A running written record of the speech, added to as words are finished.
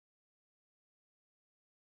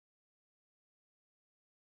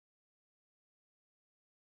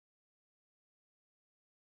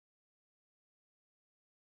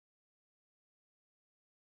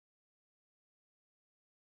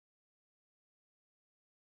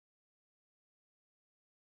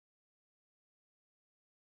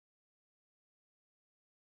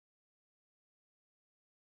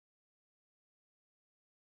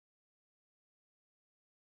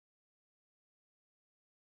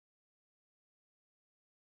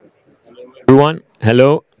Everyone,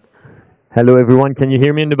 hello. Hello, everyone. Can you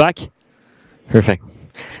hear me in the back? Perfect.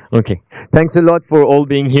 Okay. Thanks a lot for all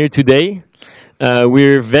being here today.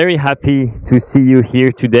 We're very happy to see you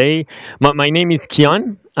here today. My name is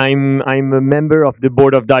Kian. I'm a member of the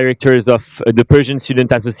board of directors of the Persian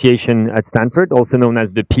Student Association at Stanford, also known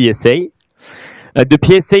as the PSA. The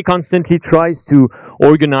PSA constantly tries to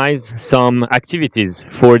organize some activities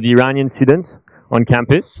for the Iranian students on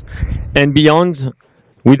campus and beyond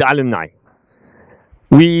with alumni.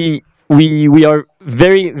 We are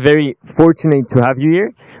very, very fortunate to have you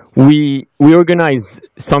here. We organize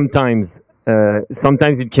sometimes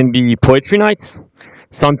it can be poetry nights.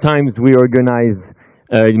 Sometimes we organize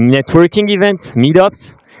networking events,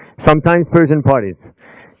 meetups. Sometimes Persian parties.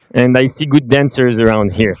 And I see good dancers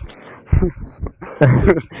around here.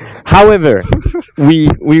 However, we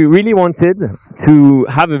really wanted to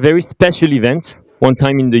have a very special event one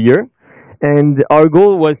time in the year. And our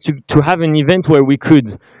goal was to have an event where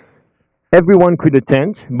everyone could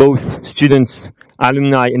attend, both students,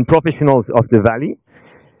 alumni, and professionals of the Valley.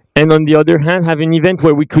 And on the other hand, have an event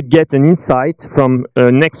where we could get an insight from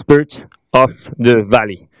an expert of the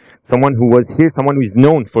Valley. Someone who was here, someone who is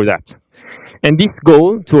known for that. And this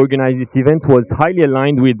goal, to organize this event, was highly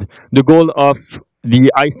aligned with the goal of the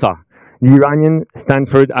ISAA, the Iranian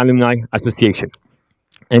Stanford Alumni Association.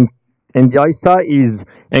 And the ISAA is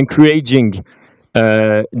encouraging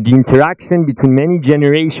the interaction between many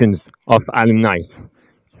generations of alumni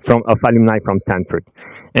from Stanford,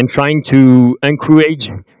 and trying to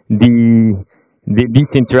encourage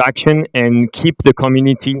this interaction and keep the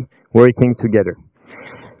community working together.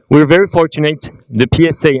 We're very fortunate, the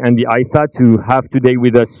PSA and the ISAA, to have today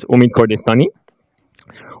with us Omid Kordestani.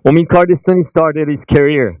 Omid Kordestani started his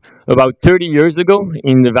career about 30 years ago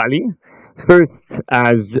in the Valley, first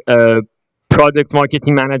as a product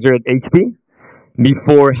marketing manager at HP,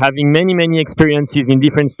 before having many experiences in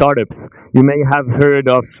different startups. You may have heard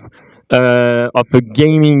of a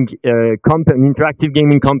gaming company, interactive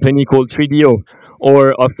gaming company called 3DO,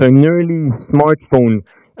 or of an early smartphone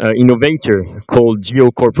innovator called Geo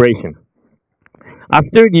Corporation.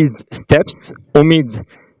 After these steps, Omid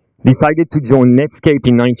decided to join Netscape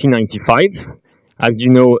in 1995, as you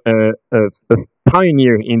know, a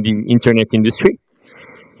pioneer in the internet industry.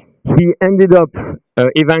 He ended up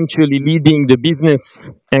eventually leading the business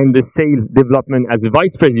and the sales development as a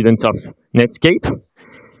vice president of Netscape.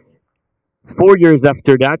 4 years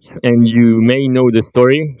after that, and you may know the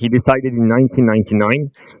story, he decided in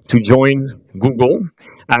 1999 to join Google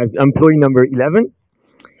as employee number 11.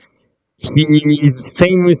 He is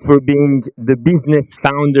famous for being the business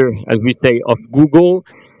founder, as we say, of Google,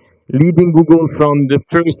 leading Google from the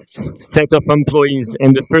first set of employees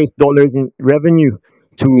and the first dollars in revenue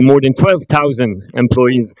to more than 12,000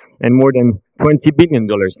 employees and more than $20 billion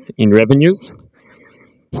in revenues.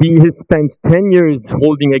 He has spent 10 years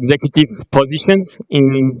holding executive positions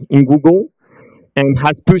in Google and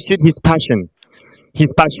has pursued his passion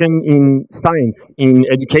in science, in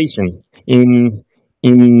education, in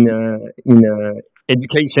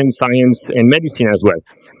education, science, and medicine as well,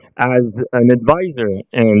 as an advisor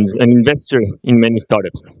and an investor in many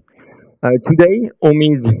startups. Today,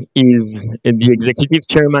 Omid is the executive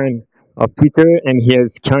chairman of Twitter, and he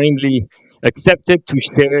has kindly accepted to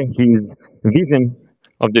share his vision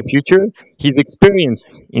of the future, his experience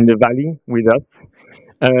in the Valley with us,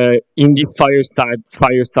 in this fireside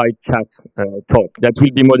chat talk that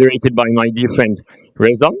will be moderated by my dear friend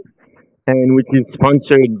Reza, and which is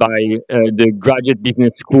sponsored by the Graduate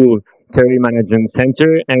Business School Career Management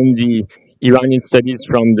Center and the Iranian Studies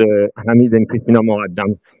from the Hamid and Christina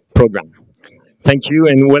Moaddam program. Thank you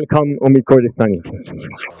and welcome, Omid Kordestani.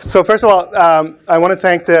 So first of all, I want to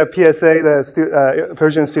thank the PSA, the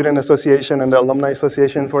Persian Student Association, and the Alumni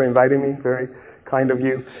Association for inviting me. Very kind of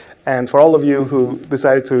you. And for all of you who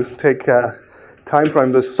decided to take time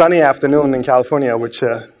from this sunny afternoon in California, which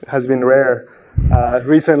has been rare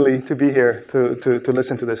recently, to be here to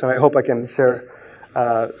listen to this. And I hope I can share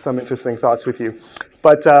some interesting thoughts with you.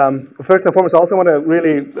 But first and foremost, I also want to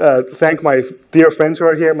really thank my dear friends who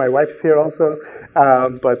are here. My wife is here also.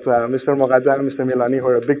 But Mr. Moaddam, Mr. Milani, who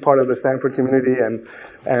are a big part of the Stanford community,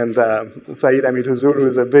 and Saeed Hamid Huzur, who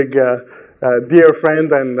is a big dear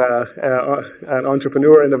friend and an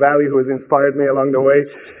entrepreneur in the Valley who has inspired me along the way.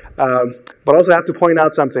 But also I have to point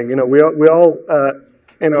out something. You know, we all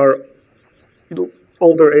in our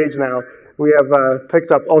older age now, we have picked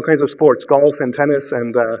up all kinds of sports, golf and tennis,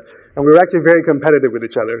 and we're actually very competitive with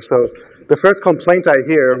each other. So the first complaint I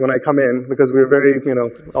hear when I come in, because we're very,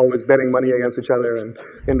 always betting money against each other and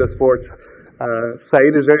in the sports,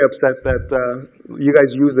 Saeed is very upset that you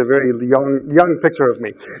guys used a very young picture of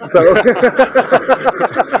me. So,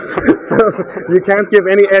 so you can't give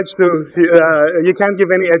any edge to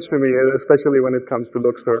me, especially when it comes to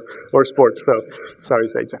looks or sports. So, sorry,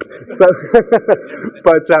 Saeed. So,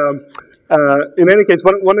 but. In any case,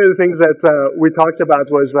 one of the things that we talked about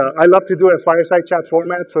was I love to do a fireside chat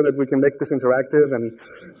format so that we can make this interactive, and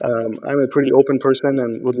I'm a pretty open person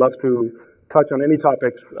and would love to touch on any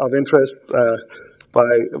topics of interest by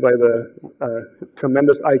the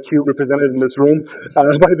tremendous IQ represented in this room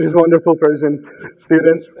by these wonderful Persian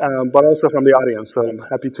students, but also from the audience. So I'm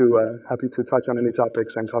happy to touch on any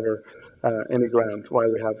topics and cover any ground while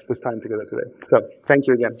we have this time together today. So thank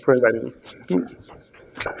you again for inviting me.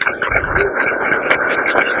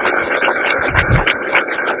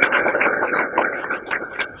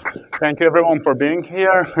 Thank you everyone for being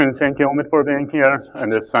here, and thank you Omid for being here on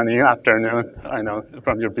this sunny afternoon. I know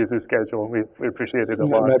from your busy schedule, we appreciate it a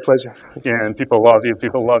lot. My pleasure. Yeah, and people love you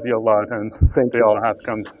a lot, and they all have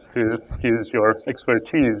come to use your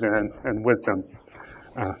expertise and wisdom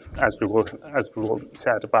as we will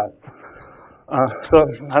chat about. So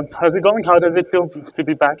how's it going? How does it feel to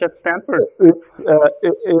be back at Stanford? It's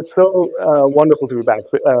so wonderful to be back.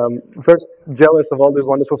 First, jealous of all these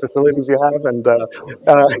wonderful facilities you have, and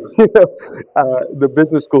the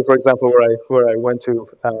business school, for example, where I went to,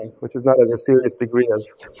 which is not as a serious degree as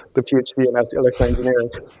the PhD in electrical engineering,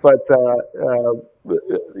 but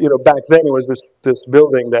back then it was this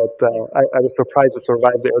building that I was surprised it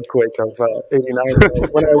survived the earthquake of '89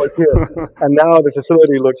 when I was here, and now the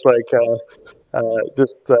facility looks like.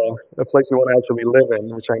 Just a place you want to actually live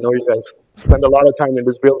in, which I know you guys spend a lot of time in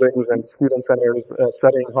these buildings and student centers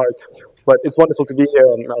studying hard. But it's wonderful to be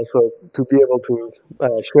here and also to be able to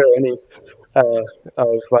share any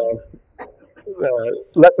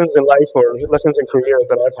lessons in life or lessons in career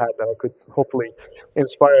that I've had that I could hopefully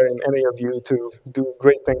inspire in any of you to do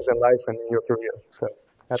great things in life and in your career. So.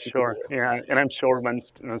 Sure, yeah, and I'm sure when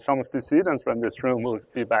some of the students from this room will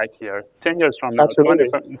be back here 10 years from now, absolutely.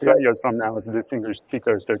 20 years from now as distinguished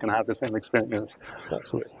speakers, they're going to have the same experience.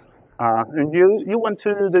 Absolutely. And you went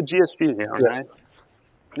to the GSP here, yes.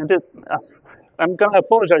 Right? I'm going to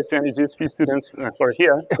apologize to any GSP students who are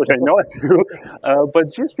here, which I know a few, but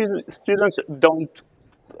GSP students don't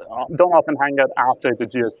often hang out after the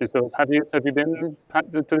GSP. So have you been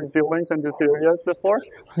to these buildings and these areas before?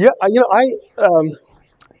 Yeah,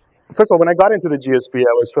 first of all, when I got into the GSP,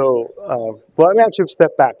 I was so, let me actually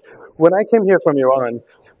step back. When I came here from Iran,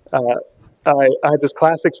 I had this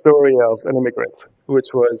classic story of an immigrant,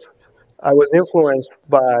 which was, I was influenced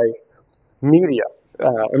by media,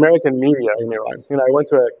 American media in Iran. I went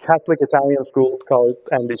to a Catholic Italian school called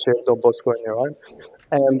Andishe Don Bosco in Iran.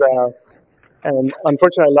 And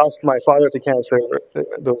unfortunately, I lost my father to cancer when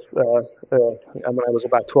I was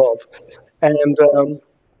about 12. And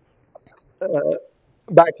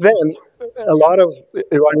back then, a lot of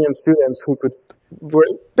Iranian students were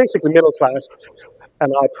basically middle class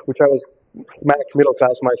and up, which I was smack middle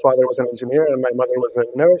class. My father was an engineer and my mother was a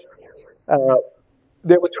nurse.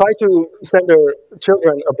 They would try to send their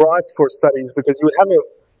children abroad for studies because you would have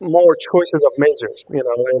more choices of majors. In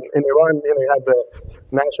Iran, you had the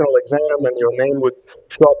national exam and your name would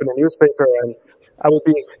show up in a newspaper, and I would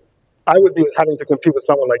be having to compete with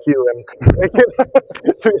someone like you and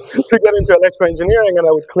to get into electrical engineering, and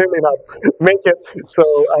I would clearly not make it. So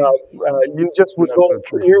you just would go.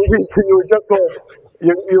 You would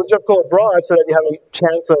just go abroad so that you have a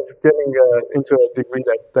chance of getting into a degree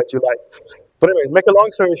that you like. But anyway, make a long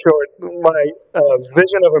story short, my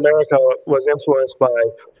vision of America was influenced by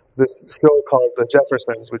this show called The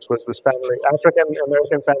Jeffersons, which was this family,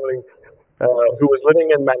 African-American family, who was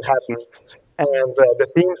living in Manhattan. And the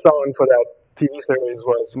theme song for that TV series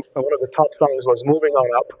was, one of the top songs was Moving On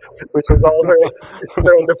Up, which was all very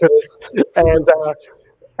serendipitous.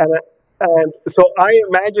 And so I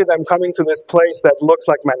imagined I'm coming to this place that looks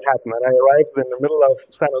like Manhattan, and I arrived in the middle of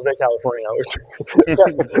San Jose, California, which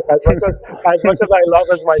as much as I love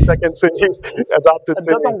as my second city, adopted city,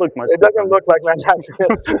 it doesn't look like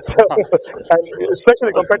Manhattan. And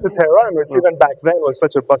especially compared to Tehran, which even back then was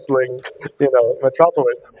such a bustling,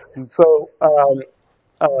 metropolis. So, and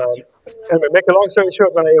to make a long story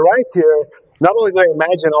short, when I arrived here, not only did I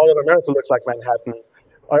imagine all of America looks like Manhattan,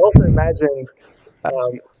 I also imagined.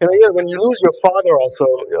 When you lose your father also,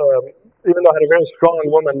 even though I had a very strong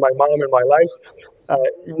woman, my mom in my life,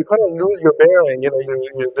 you kind of lose your bearing,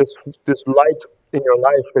 this light in your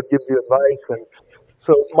life that gives you advice. And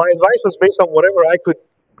so my advice was based on whatever I could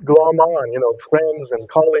glom on, friends and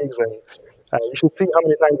colleagues and You should see how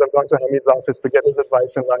many times I've gone to Hamid's office to get his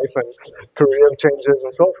advice in life and career changes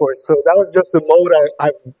and so forth. So that was just the mode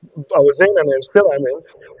I was in, and I still am in.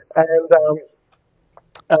 And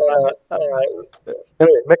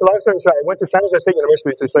anyway, make a long story short, I went to San Jose State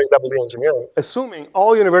University to study double D engineering, assuming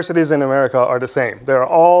all universities in America are the same. They're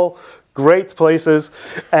all great places,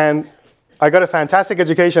 and I got a fantastic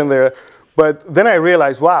education there. But then I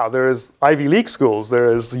realized, wow, there's Ivy League schools,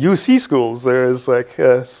 there's UC schools, there's like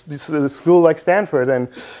a school like Stanford. And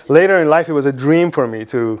later in life, it was a dream for me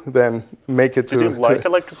to then make it to... Did you like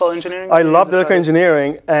electrical engineering? I loved electrical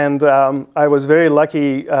engineering, and I was very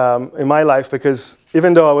lucky in my life because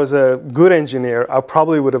even though I was a good engineer, I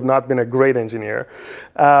probably would have not been a great engineer.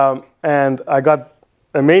 And I got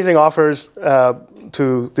amazing offers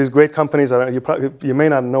to these great companies. You may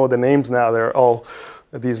not know the names now. They're all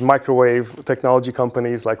these microwave technology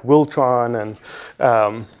companies like Wiltron and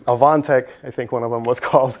Avantech, I think one of them was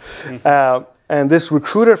called. And this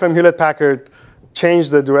recruiter from Hewlett-Packard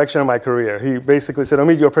changed the direction of my career. He basically said,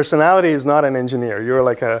 Omid, your personality is not an engineer. You're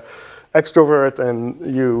like an extrovert, and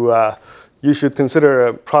you should consider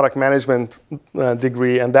a product management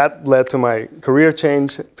degree. And that led to my career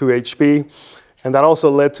change to HP. And that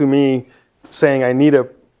also led to me saying I need a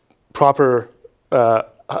proper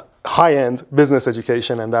high-end business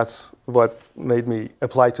education, and that's what made me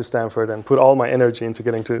apply to Stanford and put all my energy into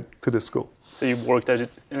getting to this school. So you worked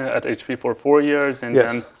at HP for 4 years, and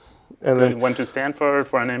then went to Stanford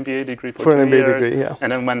for an MBA degree for 2 years, degree, yeah.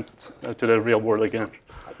 And then went to the real world again.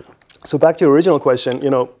 So back to your original question,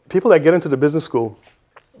 people that get into the business school,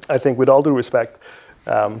 I think with all due respect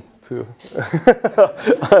to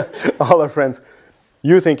all our friends,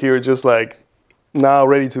 you think you're just like now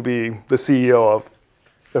ready to be the CEO of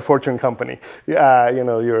the Fortune company. You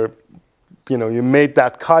made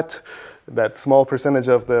that cut, that small percentage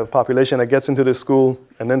of the population that gets into this school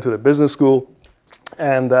and then to the business school.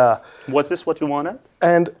 And was this what you wanted?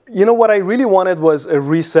 And what I really wanted was a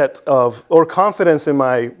reset or confidence in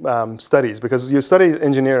my studies, because you study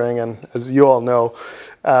engineering, and as you all know,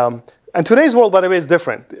 and today's world, by the way, is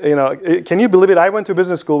different. Can you believe it? I went to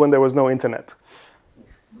business school when there was no internet.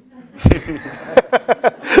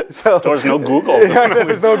 So there was no Google. Yeah, there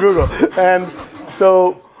was no Google. And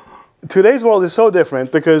so today's world is so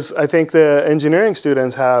different because I think the engineering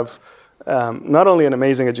students have not only an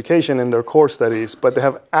amazing education in their core studies, but they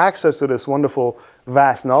have access to this wonderful,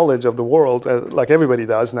 vast knowledge of the world, like everybody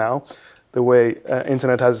does now, the way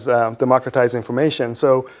internet has democratized information.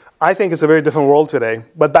 So I think it's a very different world today.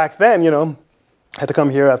 But back then, I had to come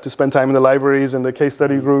here, I have to spend time in the libraries, in the case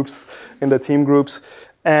study groups, in the team groups.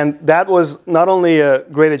 And that was not only a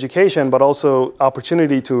great education, but also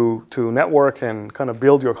opportunity to network and kind of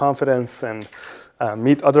build your confidence and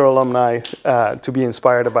meet other alumni to be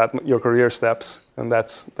inspired about your career steps. And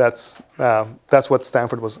that's what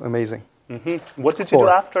Stanford was amazing. Mm-hmm. What did you do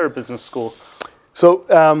after business school? So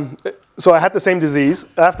I had the same disease.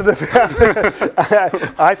 I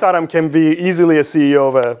thought I can be easily a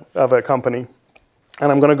CEO of a company,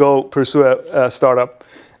 and I'm going to go pursue a startup.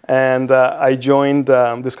 And I joined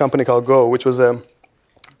this company called Go, which was an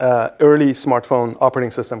early smartphone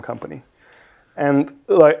operating system company. And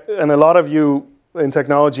a lot of you in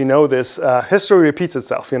technology know this. History repeats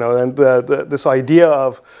itself, and this idea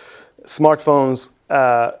of smartphones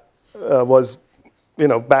was,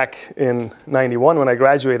 back in '91 when I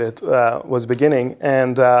graduated, was beginning.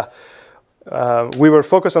 And we were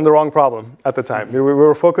focused on the wrong problem at the time. We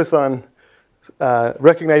were focused on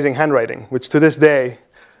recognizing handwriting, which to this day,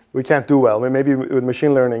 we can't do well. Maybe with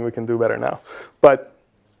machine learning, we can do better now. But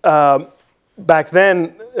back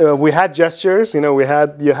then, we had gestures. You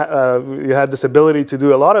had this ability to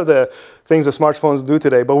do a lot of the things the smartphones do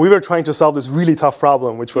today. But we were trying to solve this really tough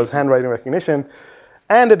problem, which was handwriting recognition.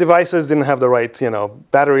 And the devices didn't have the right,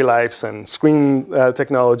 battery lives and screen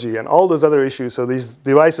technology and all those other issues. So these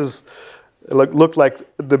devices looked like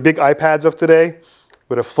the big iPads of today,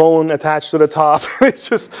 with a phone attached to the top. It's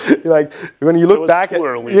just like when you look back at,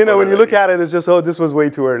 when you look at it, it's just, this was way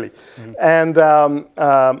too early. Mm-hmm. And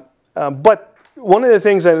but one of the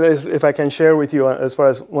things that if I can share with you as far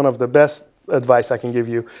as one of the best advice I can give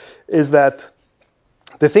you is that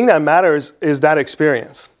the thing that matters is that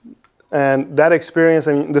experience. And that experience,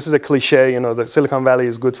 this is a cliche, the Silicon Valley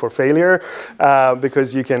is good for failure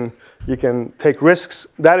because you can take risks.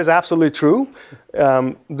 That is absolutely true.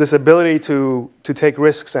 This ability to take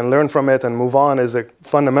risks and learn from it and move on is a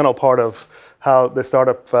fundamental part of how the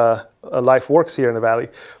startup life works here in the Valley.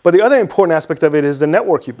 But the other important aspect of it is the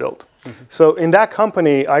network you build. Mm-hmm. So in that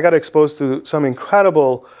company, I got exposed to some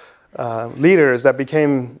incredible leaders that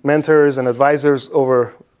became mentors and advisors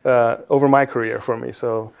over my career for me.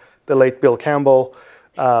 So the late Bill Campbell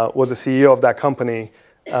was the CEO of that company.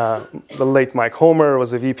 The late Mike Homer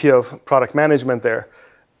was a VP of product management there.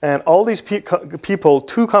 And all these people,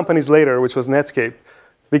 2 companies later, which was Netscape,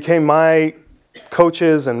 became my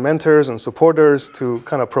coaches and mentors and supporters to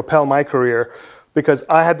kind of propel my career, because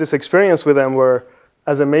I had this experience with them where,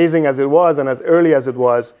 as amazing as it was and as early as it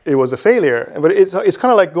was a failure. But it's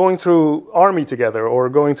kind of like going through army together or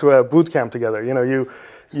going through a boot camp together. You know, you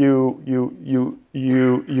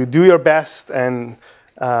do your best, and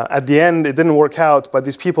at the end it didn't work out. But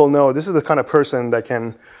these people know this is the kind of person that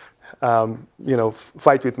can,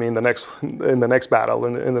 fight with me in the next battle,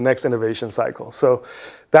 in the next innovation cycle. So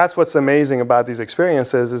that's what's amazing about these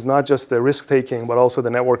experiences, is not just the risk taking, but also the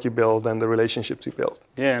network you build and the relationships you build.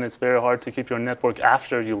 Yeah, and it's very hard to keep your network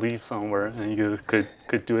after you leave somewhere, and you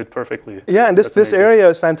could do it perfectly. Yeah, and this area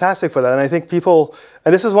is fantastic for that. And I think people,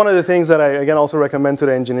 and this is one of the things that I again also recommend to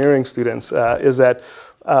the engineering students, is that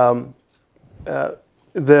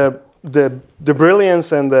the brilliance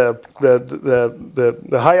and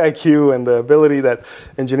the high IQ and the ability that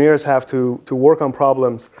engineers have to work on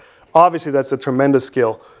problems, obviously that's a tremendous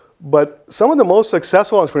skill. But some of the most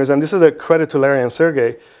successful entrepreneurs, and this is a credit to Larry and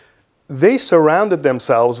Sergey, they surrounded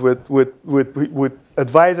themselves with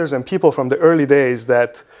advisors and people from the early days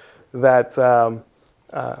that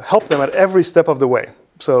helped them at every step of the way.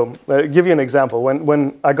 So I'll give you an example.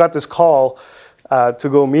 When I got this call to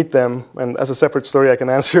go meet them, and as a separate story, I can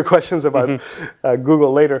answer your questions about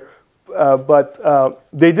Google later. But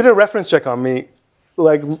they did a reference check on me,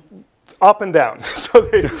 like up and down. So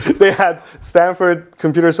they had Stanford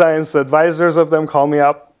computer science advisors of them call me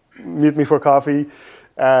up, meet me for coffee,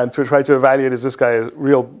 and to try to evaluate, is this guy a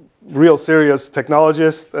real serious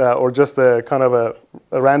technologist or just a kind of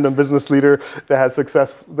a random business leader that has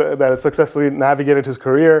successfully navigated his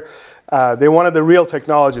career. They wanted the real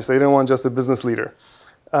technologist. They didn't want just a business leader.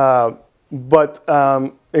 But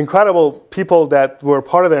incredible people that were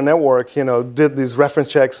part of their network, did these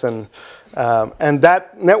reference checks, and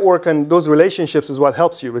that network and those relationships is what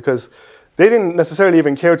helps you, because they didn't necessarily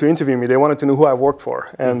even care to interview me. They wanted to know who I worked for,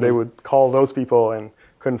 and they would call those people and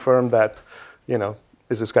confirm that,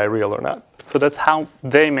 is this guy real or not? So that's how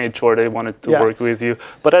they made sure they wanted to work with you.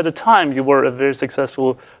 But at the time, you were a very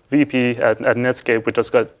successful VP at Netscape, which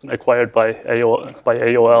just got acquired by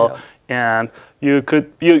AOL. And you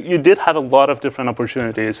did have a lot of different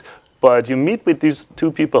opportunities. But you meet with these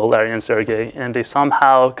 2 people, Larry and Sergey, and they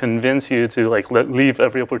somehow convince you to leave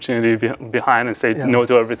every opportunity behind and say no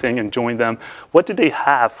to everything and join them. What did they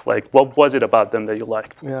have? What was it about them that you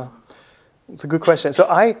liked? Yeah, it's a good question. So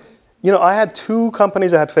I had 2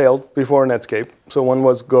 companies that had failed before Netscape. So one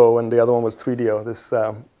was Go, and the other one was 3DO, this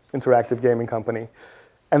interactive gaming company.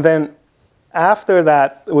 And then after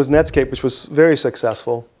that, it was Netscape, which was very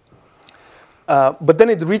successful. But then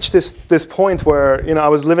it reached this point where I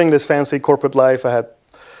was living this fancy corporate life. I had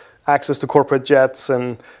access to corporate jets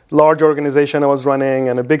and large organization I was running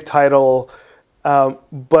and a big title.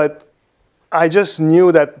 But I just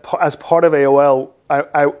knew that as part of AOL,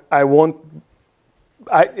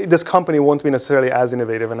 this company won't be necessarily as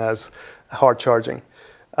innovative and as hard charging.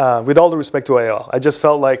 With all the respect to AOL, I just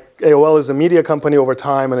felt like AOL is a media company over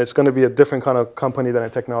time, and it's going to be a different kind of company than a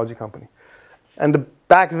technology company. And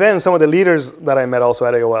back then, some of the leaders that I met also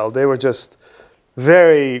at AOL, they were just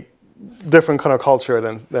very different kind of culture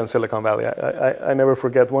than Silicon Valley. I never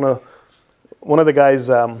forget one of the guys.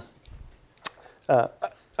 I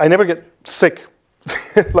never get sick,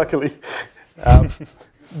 luckily,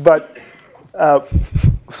 but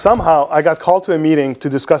somehow I got called to a meeting to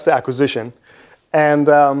discuss the acquisition, and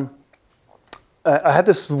I had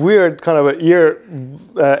this weird kind of an ear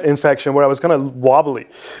infection where I was kind of wobbly,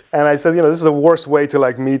 and I said, this is the worst way to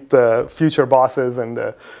meet the future bosses and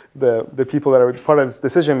the people that are part of this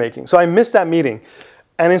decision making. So I missed that meeting,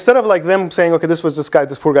 and instead of them saying, okay, this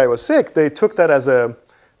poor guy was sick, they took that as a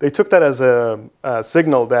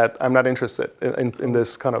signal that I'm not interested in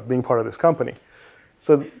this kind of being part of this company.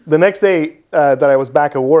 So the next day that I was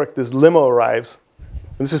back at work, this limo arrives.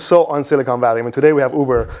 And this is so on Silicon Valley. I mean, today we have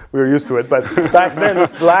Uber. We were used to it. But back then,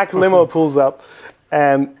 this black limo pulls up.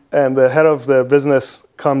 And the head of the business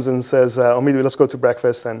comes and says, Omid, let's go to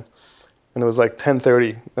breakfast. And it was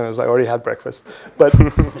 10:30. And it was I already had breakfast. But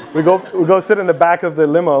we go sit in the back of the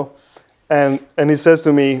limo. And he says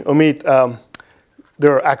to me, Omid,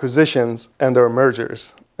 there are acquisitions and there are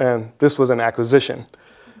mergers. And this was an acquisition.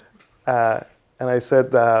 And I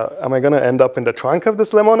said, am I going to end up in the trunk of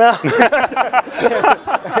this limo now?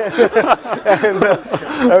 And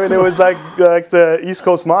I mean, it was like the East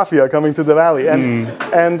Coast Mafia coming to the Valley.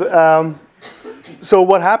 And so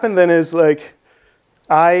what happened then is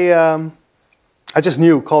I I just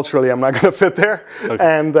knew culturally I'm not going to fit there. Okay.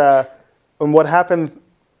 And what happened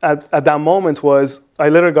at that moment was I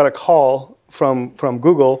literally got a call from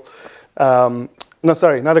Google. No,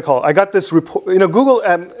 sorry, not a call. I got this report. Google,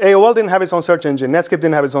 AOL didn't have its own search engine. Netscape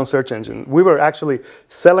didn't have its own search engine. We were actually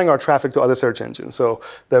selling our traffic to other search engines. So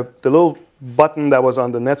the little button that was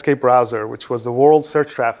on the Netscape browser, which was the world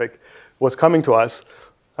search traffic, was coming to us.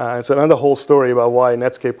 It's another whole story about why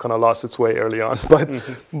Netscape kind of lost its way early on.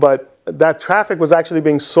 But that traffic was actually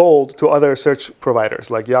being sold to other search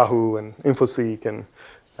providers like Yahoo and InfoSeek and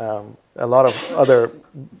a lot of other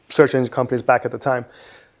search engine companies back at the time.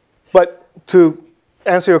 But to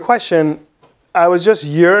answer your question, I was just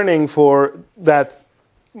yearning for that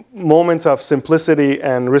moment of simplicity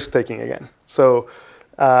and risk-taking again. So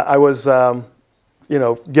I was,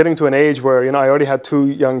 getting to an age where, I already had 2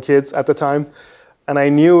 young kids at the time, and I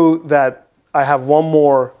knew that I have one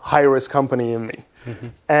more high-risk company in me. Mm-hmm.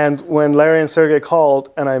 And when Larry and Sergey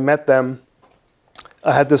called and I met them,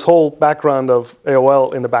 I had this whole background of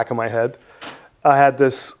AOL in the back of my head. I had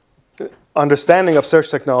this understanding of search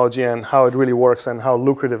technology and how it really works and how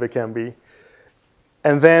lucrative it can be.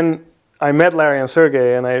 And then I met Larry and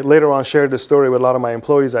Sergey, and I later on shared this story with a lot of my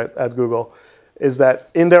employees at Google, is that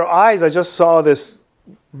in their eyes, I just saw this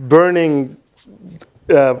burning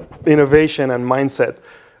innovation and mindset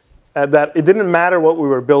that it didn't matter what we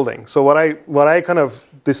were building. So what I kind of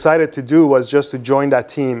decided to do was just to join that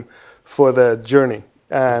team for the journey.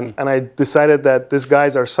 And I decided that these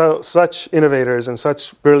guys are such innovators and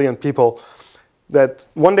such brilliant people that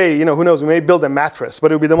one day, who knows, we may build a mattress,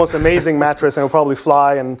 but it would be the most amazing mattress, and it would probably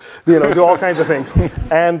fly and do all kinds of things.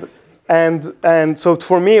 And so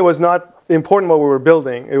for me, it was not important what we were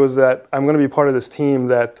building. It was that I'm going to be part of this team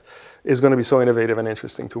that is going to be so innovative and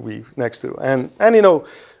interesting to be next to. And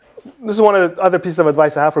this is one of the other pieces of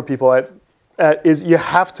advice I have for people, is you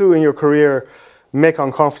have to, in your career, make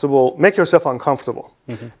yourself uncomfortable.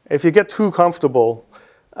 Mm-hmm. If you get too comfortable,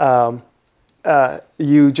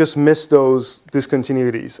 you just miss those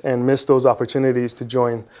discontinuities and miss those opportunities to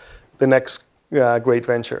join the next great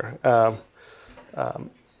venture.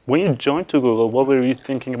 When you joined to Google, what were you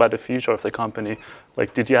thinking about the future of the company?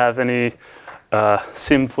 Like, did you have any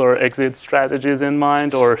simpler exit strategies in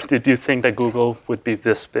mind, or did you think that Google would be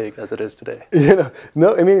this big as it is today?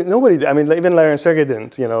 No, nobody did. Even Larry and Sergey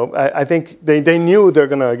didn't. I think they knew they're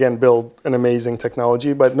going to, again, build an amazing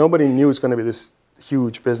technology, but nobody knew it's going to be this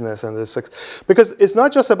huge business and this, because it's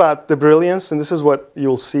not just about the brilliance, and this is what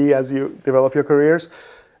you'll see as you develop your careers.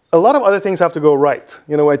 A lot of other things have to go right.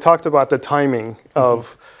 I talked about the timing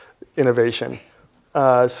of innovation.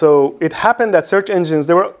 So it happened that search engines,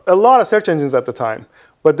 there were a lot of search engines at the time,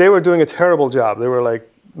 but they were doing a terrible job. They were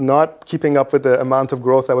not keeping up with the amount of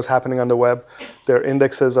growth that was happening on the web. Their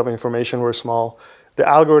indexes of information were small. The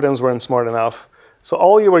algorithms weren't smart enough. So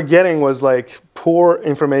all you were getting was poor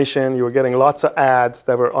information. You were getting lots of ads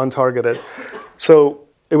that were untargeted. So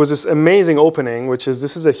it was this amazing opening,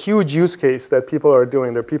 this is a huge use case that people are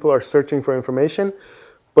doing. People are searching for information,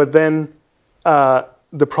 but then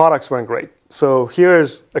the products weren't great. So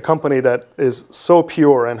here's a company that is so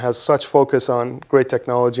pure and has such focus on great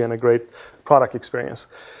technology and a great product experience.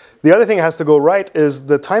 The other thing that has to go right is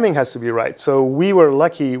the timing has to be right. So we were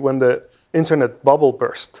lucky when the internet bubble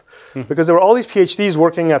burst, because there were all these PhDs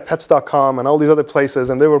working at pets.com and all these other places,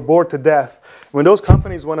 and they were bored to death. When those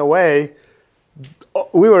companies went away,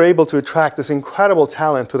 we were able to attract this incredible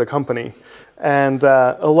talent to the company. And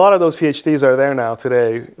a lot of those PhDs are there now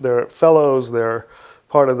today. They're fellows, they're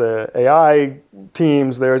part of the AI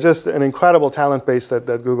teams. They're just an incredible talent base that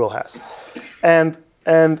Google has. And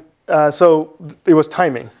so it was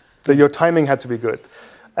timing. So your timing had to be good.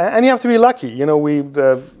 And you have to be lucky.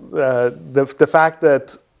 The fact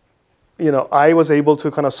that I was able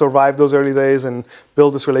to kind of survive those early days and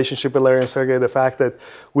build this relationship with Larry and Sergey, the fact that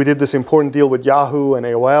we did this important deal with Yahoo and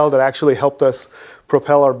AOL that actually helped us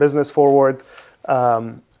propel our business forward,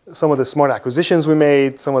 some of the smart acquisitions we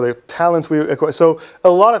made, some of the talent we acquired. So a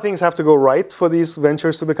lot of things have to go right for these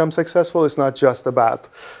ventures to become successful. It's not just about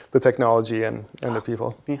the technology and the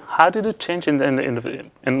people. How did it change in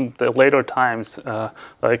the later times?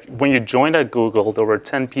 When you joined at Google, there were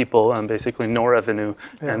 10 people and basically no revenue.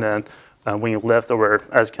 Yeah. And then when you left, there were,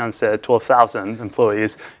 as Ken said, 12,000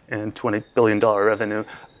 employees and $20 billion revenue.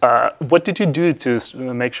 What did you do to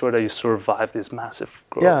make sure that you survived this massive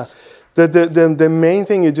growth? Yeah. The main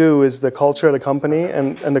thing you do is the culture of the company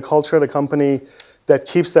and the culture of the company that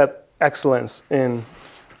keeps that excellence in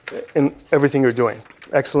everything you're doing.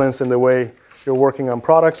 Excellence in the way you're working on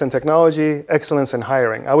products and technology, excellence in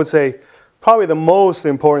hiring. I would say probably the most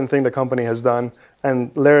important thing the company has done,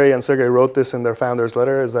 and Larry and Sergey wrote this in their founder's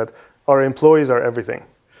letter, is that our employees are everything.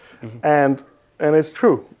 And it's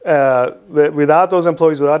true. Without those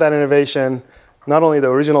employees, without that innovation, not only the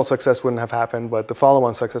original success wouldn't have happened, but the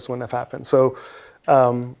follow-on success wouldn't have happened. So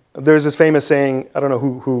there's this famous saying, I don't know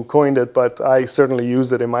who coined it, but I certainly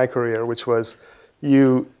used it in my career, which was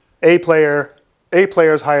A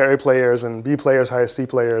players hire A players, and B players hire C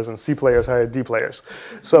players, and C players hire D players.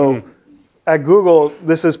 So at Google,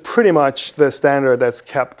 this is pretty much the standard that's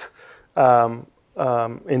kept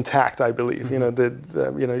intact, I believe.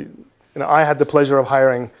 I had the pleasure of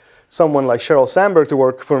hiring someone like Sheryl Sandberg to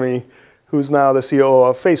work for me, who's now the COO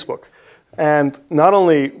of Facebook. And not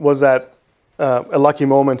only was that a lucky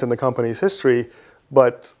moment in the company's history,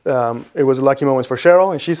 but it was a lucky moment for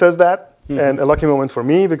Sheryl, and she says that, and a lucky moment for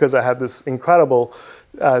me because I had this incredible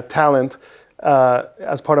talent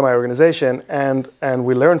as part of my organization, and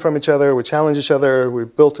we learned from each other, we challenged each other, we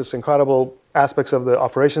built this incredible aspects of the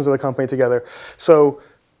operations of the company together. So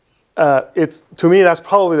to me, that's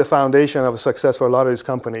probably the foundation of success for a lot of these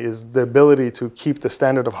companies, is the ability to keep the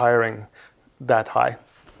standard of hiring that high.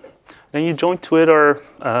 And you joined Twitter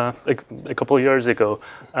a couple of years ago.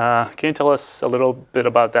 Can you tell us a little bit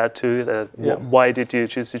about that too? Why did you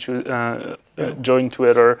choose to join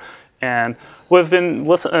Twitter? And we've been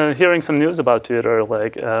hearing some news about Twitter,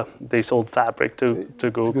 like they sold Fabric to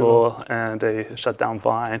Google, and they shut down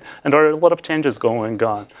Vine. And there are a lot of changes going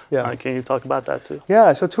on. Can you talk about that too?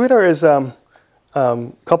 Yeah, so Twitter is a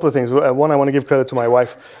couple of things. One, I want to give credit to my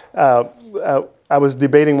wife. I was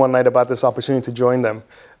debating one night about this opportunity to join them.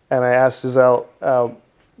 And I asked Giselle,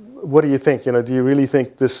 what do you think? Do you really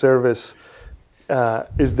think this service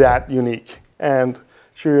is that unique? And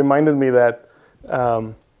she reminded me that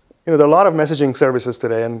there are a lot of messaging services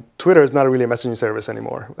today, and Twitter is not really a messaging service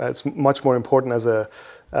anymore. It's much more important as a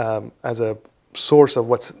source of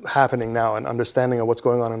what's happening now and understanding of what's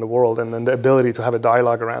going on in the world, and then the ability to have a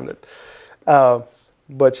dialogue around it.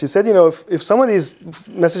 But she said, if some of these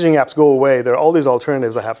messaging apps go away, there are all these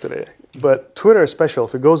alternatives I have today. But Twitter is special.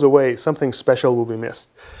 If it goes away, something special will be missed.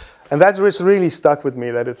 And that's what's really stuck with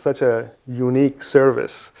me, that it's such a unique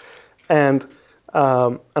service. And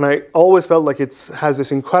I always felt like it has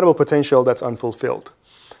this incredible potential that's unfulfilled.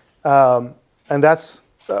 And that's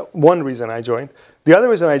one reason I joined. The other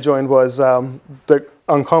reason I joined was the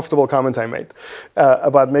uncomfortable comment I made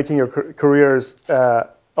about making your careers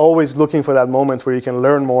always looking for that moment where you can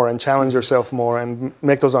learn more and challenge yourself more and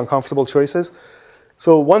make those uncomfortable choices.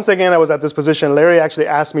 So once again, I was at this position. Larry actually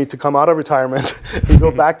asked me to come out of retirement and go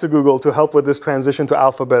back to Google to help with this transition to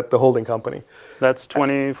Alphabet, the holding company. That's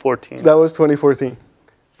 2014. That was 2014.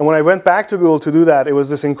 And when I went back to Google to do that, it was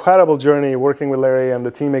this incredible journey working with Larry and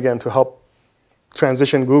the team again to help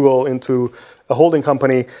transition Google into a holding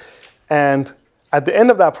company. And at the end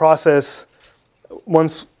of that process,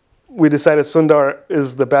 once we decided Sundar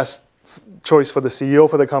is the best choice for the CEO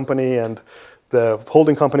for the company, and the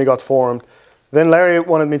holding company got formed. Then Larry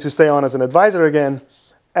wanted me to stay on as an advisor again.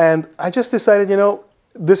 And I just decided,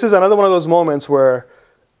 this is another one of those moments where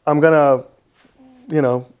I'm going to,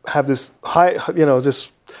 have this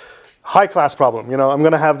high-class problem. I'm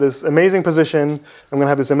going to have this amazing position. I'm going to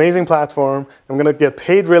have this amazing platform. I'm going to get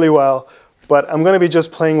paid really well. But I'm going to be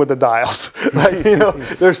just playing with the dials.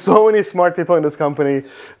 There's so many smart people in this company.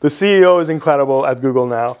 The CEO is incredible at Google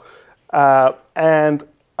now. And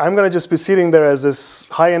I'm going to just be sitting there as this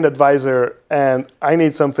high-end advisor, and I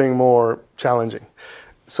need something more challenging.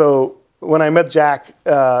 So when I met Jack,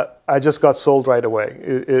 I just got sold right away.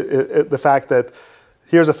 The fact that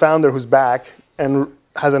here's a founder who's back and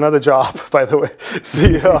has another job, by the way,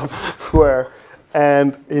 CEO of Square.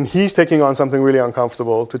 And he's taking on something really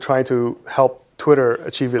uncomfortable to try to help Twitter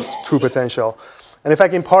achieve its true potential. And if I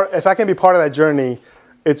can be part of that journey,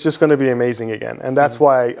 it's just going to be amazing again. And that's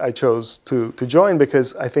why I chose to join,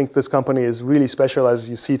 because I think this company is really special, as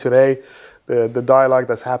you see today. The dialogue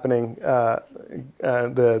that's happening, the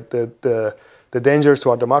dangers to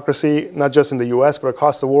our democracy, not just in the US, but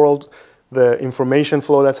across the world, the information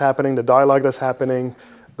flow that's happening, the dialogue that's happening,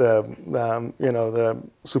 the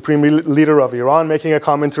supreme leader of Iran making a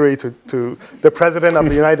commentary to the president of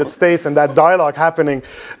the United States, and that dialogue happening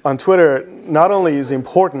on Twitter not only is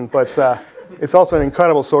important, but it's also an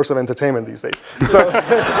incredible source of entertainment these days.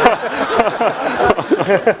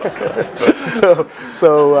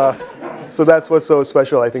 So that's what's so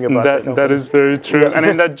special, I think, about that. That is very true. Yeah. And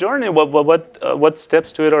in that journey, what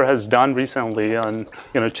steps Twitter has done recently on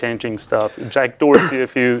changing stuff? Jack Dorsey a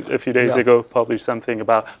few days ago published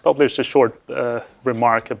a short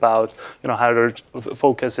remark about how they're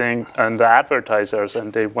focusing on the advertisers,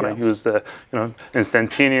 and they want to use the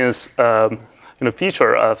instantaneous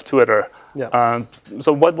feature of Twitter. Yeah.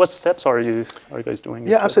 So what steps are you guys doing?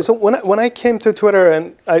 Yeah, absolutely. So when I came to Twitter,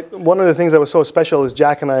 and one of the things that was so special is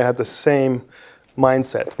Jack and I had the same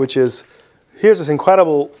mindset, which is here's this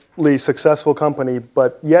incredibly successful company,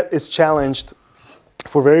 but yet it's challenged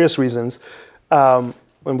for various reasons. And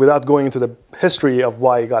without going into the history of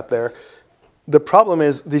why it got there, the problem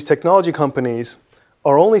is these technology companies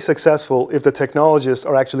are only successful if the technologists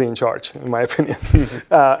are actually in charge, in my opinion,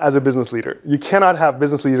 as a business leader. You cannot have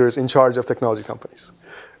business leaders in charge of technology companies,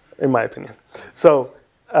 in my opinion. So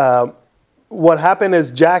what happened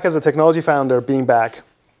is Jack, as a technology founder, being back,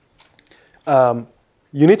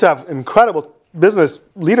 you need to have incredible business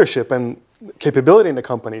leadership and capability in the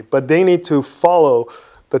company, but they need to follow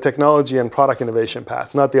the technology and product innovation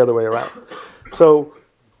path, not the other way around. So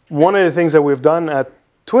one of the things that we've done at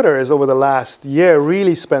Twitter is over the last year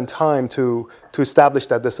really spend time to establish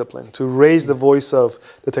that discipline, to raise the voice of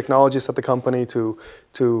the technologists at the company, to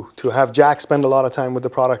have Jack spend a lot of time with the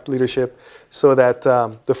product leadership so that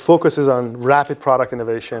the focus is on rapid product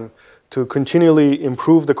innovation, to continually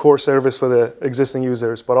improve the core service for the existing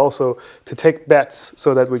users, but also to take bets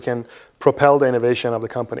so that we can propel the innovation of the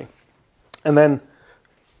company. And then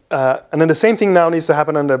the same thing now needs to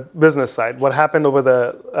happen on the business side. What happened over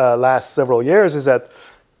the last several years is that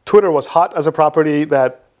Twitter was hot as a property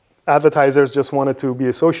that advertisers just wanted to be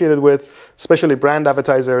associated with, especially brand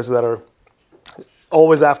advertisers that are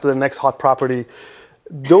always after the next hot property.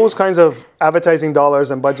 Those kinds of advertising dollars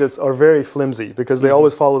and budgets are very flimsy because they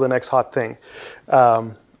always follow the next hot thing.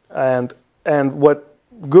 And what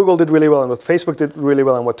Google did really well and what Facebook did really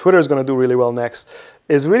well and what Twitter is going to do really well next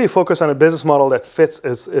is really focus on a business model that fits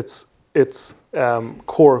its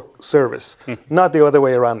core service, not the other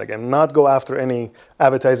way around again, not go after any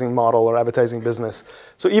advertising model or advertising business.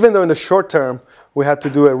 So even though in the short term we had to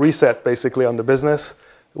do a reset basically on the business,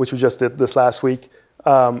 which we just did this last week,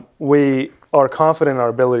 we are confident in our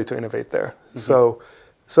ability to innovate there. So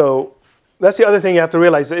that's the other thing you have to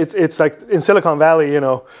realize. It's like in Silicon Valley,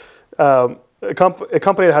 a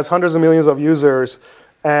company that has hundreds of millions of users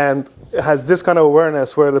and has this kind of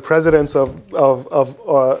awareness where the presidents of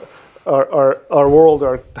our world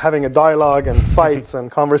are having a dialogue and fights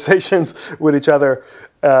and conversations with each other.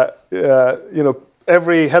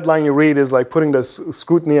 Every headline you read is like putting this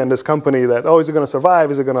scrutiny on this company that, oh, is it going to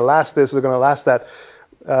survive? Is it going to last this? Is it going to last that?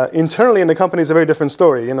 Internally in the company, it's a very different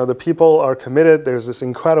story. The people are committed. There's this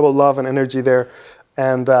incredible love and energy there,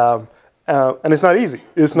 and it's not easy.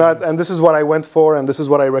 It's not, and this is what I went for, and this is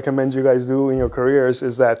what I recommend you guys do in your careers: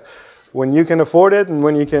 is that when you can afford it, and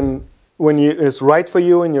when it's right for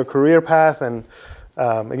you in your career path, and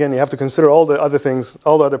again, you have to consider all the other things,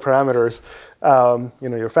 all the other parameters,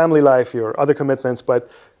 your family life, your other commitments, but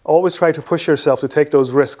always try to push yourself to take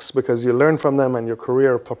those risks because you learn from them and your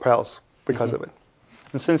career propels because of it.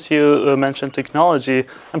 And since you mentioned technology,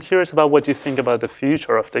 I'm curious about what you think about the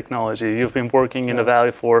future of technology. You've been working in the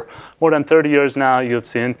Valley for more than 30 years now. You've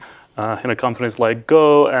seen companies like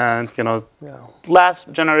Go and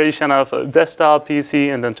last generation of desktop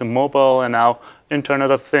PC and then to mobile and now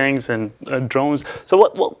Internet of Things and drones.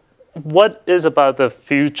 So what is about the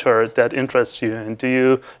future that interests you? And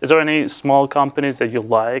is there any small companies that you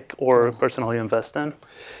like or personally invest in?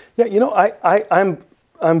 Yeah,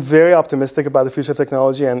 I'm very optimistic about the future of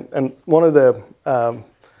technology, and one of the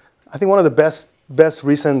I think one of the best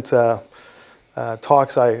recent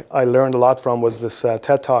talks I learned a lot from was this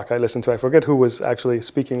TED talk I listened to. I forget who was actually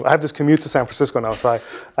speaking. I have this commute to San Francisco now, so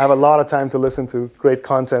I have a lot of time to listen to great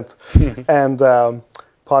content and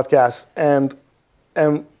podcasts. And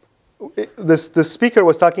this speaker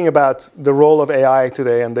was talking about the role of AI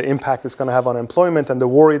today and the impact it's going to have on employment and the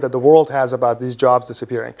worry that the world has about these jobs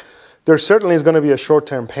disappearing. There certainly is going to be a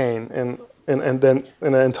short-term pain in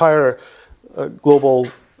an entire global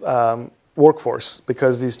workforce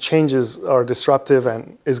because these changes are disruptive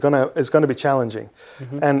and is going to be challenging,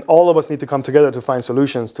 and all of us need to come together to find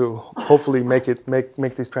solutions to hopefully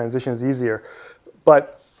make these transitions easier.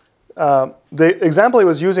 But the example he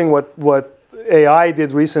was using what AI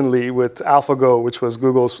did recently with AlphaGo, which was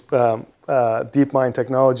Google's DeepMind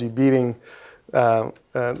technology beating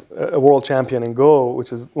a world champion in Go,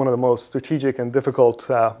 which is one of the most strategic and difficult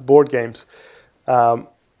board games. And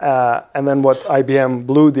then what IBM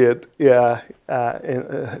Blue did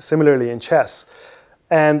similarly in chess.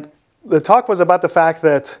 And the talk was about the fact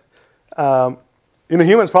that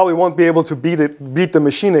humans probably won't be able to beat the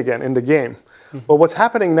machine again in the game. But what's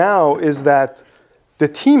happening now is that the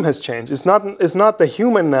team has changed. It's not the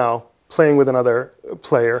human now playing with another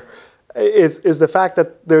player. Is the fact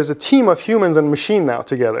that there's a team of humans and machine now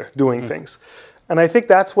together doing things. And I think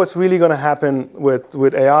that's what's really going to happen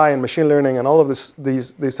with AI and machine learning and all of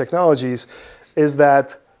these technologies, is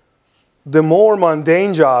that the more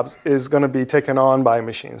mundane jobs is going to be taken on by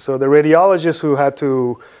machines. So the radiologists who had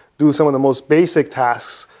to do some of the most basic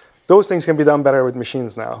tasks, those things can be done better with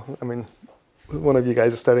machines now. I mean, one of you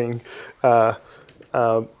guys is studying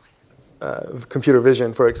computer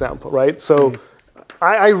vision, for example, right? So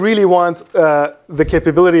I really want the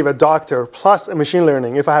capability of a doctor plus a machine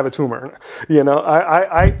learning if I have a tumor. You know,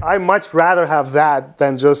 I much rather have that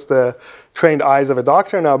than just the trained eyes of a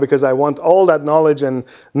doctor now, because I want all that knowledge and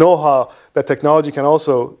know-how that technology can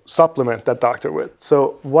also supplement that doctor with.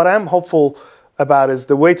 So what I'm hopeful about is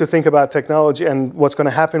the way to think about technology and what's going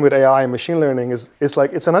to happen with AI and machine learning is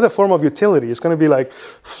like it's another form of utility. It's going to be like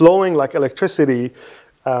flowing like electricity,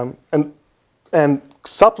 and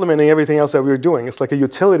supplementing everything else that we're doing. It's like a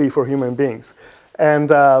utility for human beings. And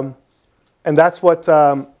that's what,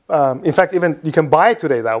 in fact, even you can buy it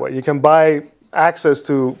today that way. You can buy access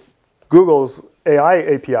to Google's AI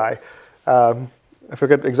API. I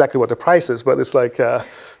forget exactly what the price is, but it's like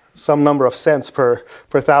some number of cents per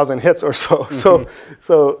 1,000 hits or so.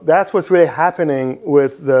 So that's what's really happening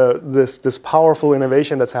with this powerful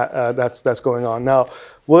innovation that's going on. Now,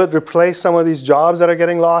 will it replace some of these jobs that are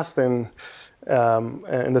getting lost in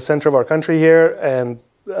the center of our country here? And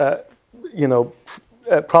you know,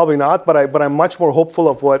 probably not. But I'm much more hopeful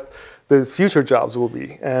of what the future jobs will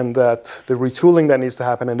be, and that the retooling that needs to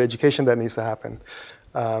happen and the education that needs to happen.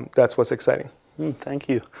 That's what's exciting. Thank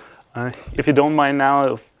you. If you don't mind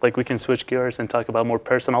now, like we can switch gears and talk about more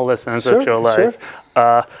personal lessons of your life.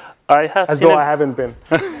 Sure. I have As though I haven't been.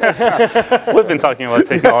 We've been talking about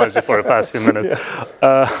technology for the past few minutes.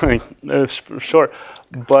 Yeah. Sure.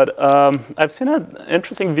 But I've seen an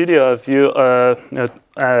interesting video of you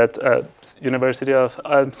at University of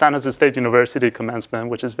San Jose State University commencement,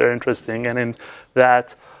 which is very interesting. And in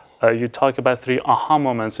that, you talk about 3 aha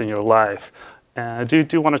moments in your life. Do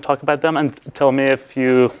you want to talk about them and tell me if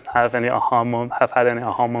you have any have had any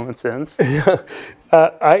aha moments since?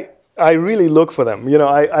 Yeah, I really look for them. You know,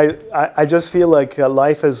 I just feel like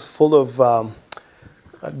life is full of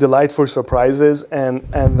delightful surprises, and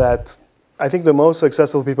that I think the most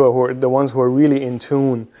successful people are the ones who are really in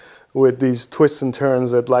tune with these twists and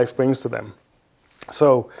turns that life brings to them.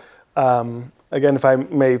 So again, if I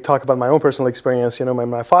may talk about my own personal experience, you know, when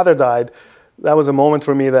my father died, that was a moment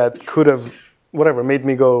for me that could have made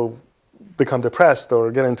me go become depressed or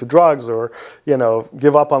get into drugs or, you know,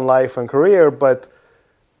 give up on life and career. But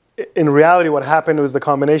in reality, what happened was the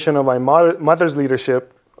combination of my mother's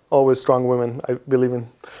leadership, always strong women. I believe in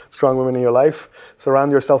strong women in your life.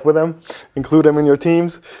 Surround yourself with them, include them in your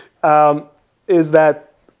teams. Is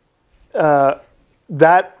that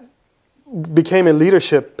that became a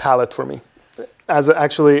leadership palette for me.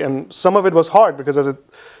 And some of it was hard because as a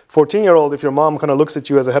 14-year-old, if your mom kind of looks at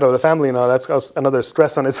you as a head of the family now, that's another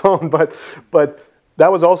stress on its own. But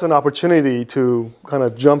that was also an opportunity to kind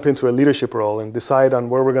of jump into a leadership role and decide on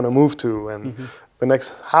where we're going to move to and the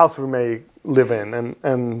next house we may live in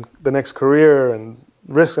and the next career and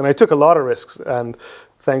risks. And I took a lot of risks. And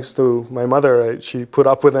thanks to my mother, she put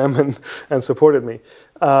up with them and supported me.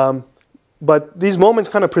 But these moments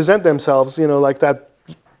kind of present themselves, you know, like that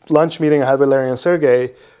lunch meeting I had with Larry and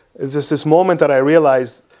Sergey. It's just this moment that I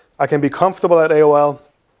realized I can be comfortable at AOL,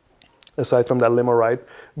 aside from that limo ride,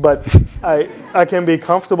 but I can be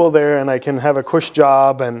comfortable there and I can have a cush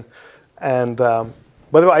job and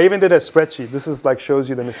by the way, I even did a spreadsheet. This is like shows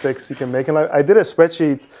you the mistakes you can make in life. I did a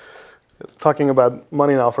spreadsheet, talking about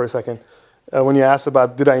money now for a second, when you asked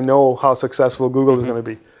about did I know how successful Google is going to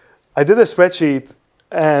be. I did a spreadsheet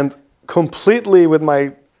and completely with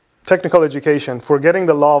my technical education, forgetting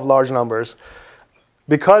the law of large numbers,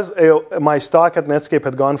 because my stock at Netscape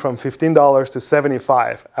had gone from $15 to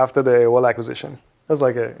 $75 after the AOL acquisition. That was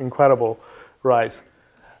like an incredible rise.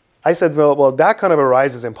 I said, well, that kind of a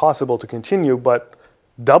rise is impossible to continue, but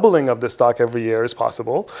doubling of the stock every year is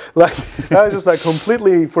possible. Like, I was just like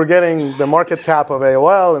completely forgetting the market cap of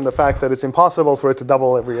AOL and the fact that it's impossible for it to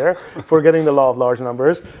double every year, forgetting the law of large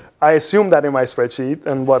numbers. I assumed that in my spreadsheet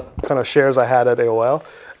and what kind of shares I had at AOL.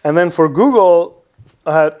 And then for Google,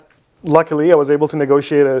 luckily, I was able to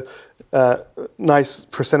negotiate a nice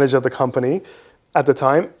percentage of the company at the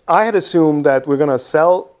time. I had assumed that we're going to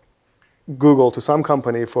sell Google to some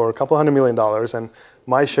company for a couple $100 million, and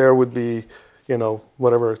my share would be, you know,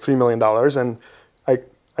 whatever, $3 million. And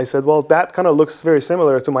I said, well, that kind of looks very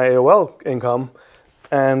similar to my AOL income.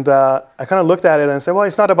 And I kind of looked at it and said, well,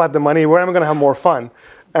 it's not about the money. Where am I going to have more fun?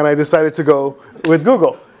 And I decided to go with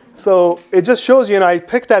Google. So it just shows you, I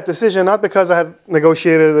picked that decision not because I had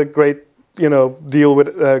negotiated a great deal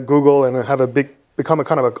with Google and have become a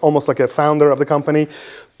kind of almost like a founder of the company.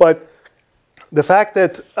 But the fact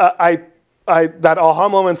that that aha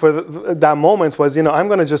moment for that moment was, I'm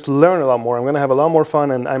going to just learn a lot more. I'm going to have a lot more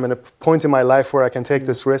fun, and I'm at a point in my life where I can take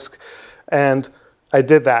this risk, and I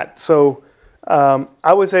did that. So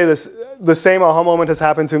I would say the same aha moment has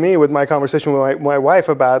happened to me with my conversation with my wife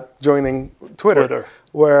about joining Twitter.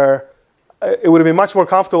 Where it would have been much more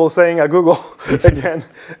comfortable staying at Google again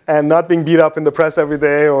and not being beat up in the press every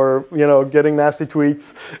day, or getting nasty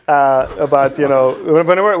tweets about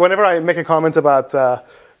whenever I make a comment about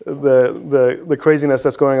the craziness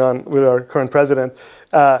that's going on with our current president,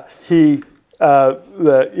 I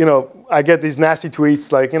get these nasty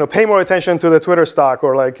tweets like, pay more attention to the Twitter stock,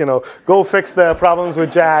 or like, go fix the problems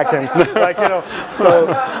with Jack, and like,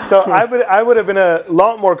 so I would have been a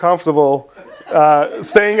lot more comfortable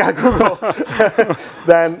staying at Google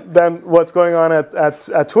than what's going on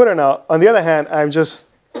at Twitter now. On the other hand, I'm just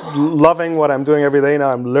loving what I'm doing every day now.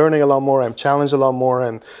 I'm learning a lot more. I'm challenged a lot more,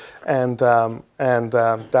 and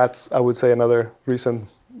that's, I would say, another recent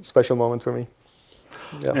special moment for me.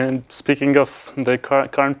 Yeah. And speaking of the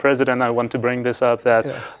current president, I want to bring this up that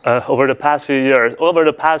over the past few years, over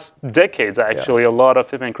the past decades, actually, a lot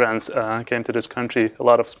of immigrants came to this country, a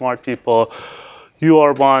lot of smart people. You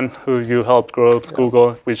are one who you helped grow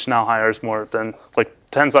Google, which now hires more than like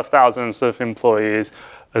tens of thousands of employees.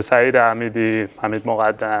 Saeed Hamidi, Hamid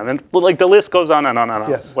Moqaddam, and like the list goes on and on and on.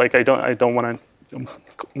 Yes. Like I don't want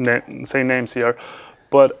to say names here,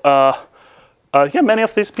 but many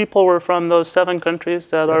of these people were from those 7 countries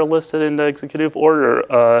that are listed in the executive order.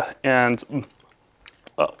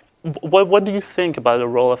 What do you think about the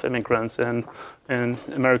role of immigrants in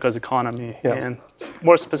America's economy, and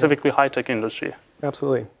more specifically high-tech industry?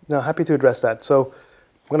 Absolutely. No, happy to address that. So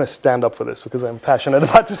I'm going to stand up for this because I'm passionate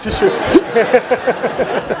about this issue.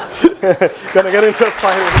 Going to get into a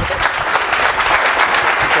fire.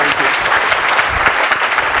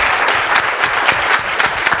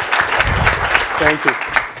 Thank you.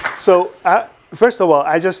 So first of all,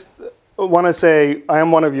 I just want to say I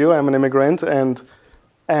am one of you. I'm an immigrant, and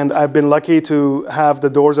I've been lucky to have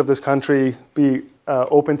the doors of this country be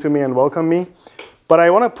open to me and welcome me. But I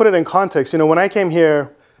want to put it in context. When I came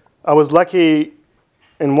here, I was lucky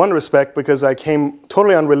in one respect because I came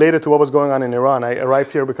totally unrelated to what was going on in Iran. I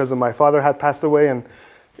arrived here because my father had passed away, and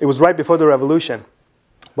it was right before the revolution.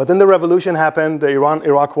 But then the revolution happened, the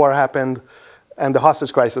Iran-Iraq war happened, and the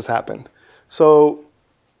hostage crisis happened. So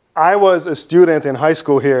I was a student in high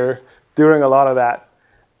school here during a lot of that.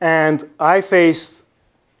 And I faced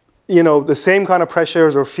the same kind of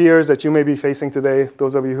pressures or fears that you may be facing today,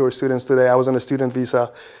 those of you who are students today. I was on a student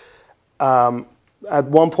visa. At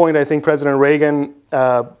one point, I think President Reagan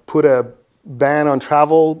put a ban on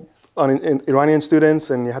travel on Iranian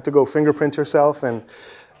students, and you had to go fingerprint yourself.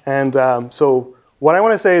 So what I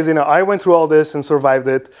want to say is, I went through all this and survived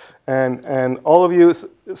it. And all of you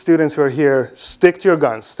students who are here, stick to your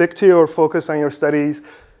guns. Stick to your focus on your studies.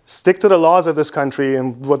 Stick to the laws of this country.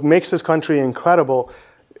 And what makes this country incredible,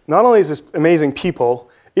 not only is this amazing people,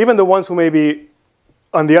 even the ones who may be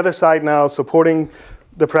on the other side now supporting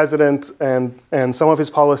the president and some of his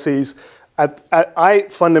policies, I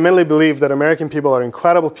fundamentally believe that American people are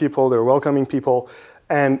incredible people. They're welcoming people.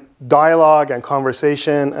 And dialogue and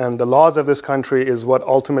conversation and the laws of this country is what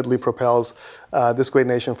ultimately propels this great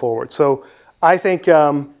nation forward. So I think,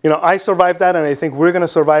 I survived that, and I think we're going to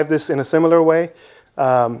survive this in a similar way.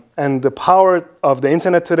 And the power of the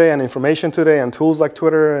internet today and information today and tools like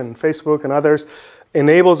Twitter and Facebook and others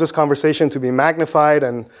enables this conversation to be magnified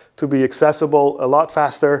and to be accessible a lot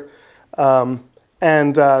faster.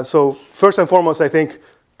 So first and foremost, I think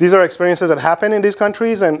these are experiences that happen in these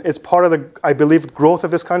countries, and it's part of the, I believe, growth of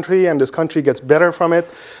this country, and this country gets better from it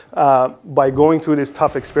by going through these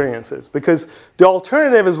tough experiences. Because the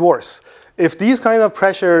alternative is worse. If these kind of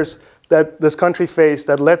pressures that this country faced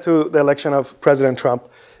that led to the election of President Trump,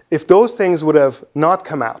 if those things would have not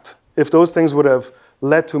come out, if those things would have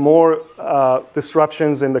led to more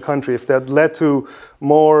disruptions in the country, if that led to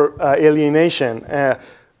more alienation,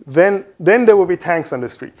 then there will be tanks on the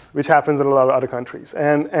streets, which happens in a lot of other countries.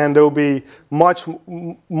 And there will be much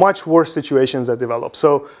worse situations that develop.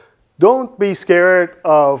 So don't be scared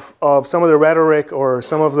of some of the rhetoric or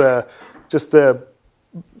some of the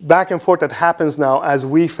back and forth that happens now as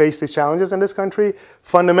we face these challenges in this country.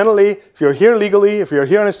 Fundamentally, if you're here legally, if you're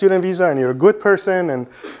here on a student visa and you're a good person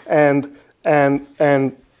and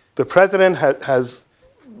the president has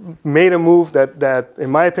made a move that in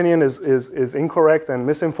my opinion is incorrect and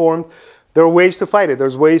misinformed, there are ways to fight it.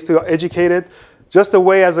 There's ways to educate it. Just the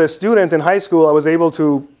way as a student in high school I was able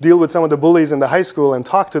to deal with some of the bullies in the high school and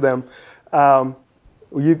talk to them,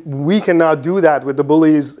 we can now do that with the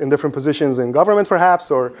bullies in different positions in government,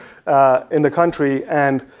 perhaps, or in the country,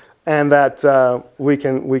 and that we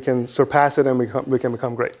can surpass it and we can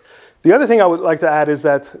become great. The other thing I would like to add is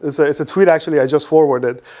that it's a tweet actually I just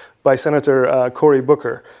forwarded by Senator Cory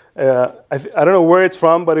Booker. I don't know where it's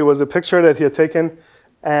from, but it was a picture that he had taken,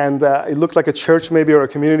 and it looked like a church maybe or a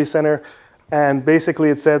community center. And basically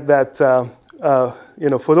it said that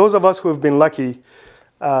for those of us who have been lucky,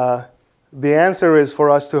 the answer is for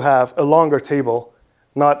us to have a longer table,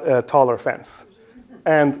 not a taller fence.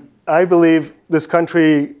 And I believe this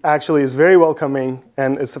country actually is very welcoming,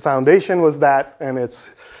 and its foundation was that, and its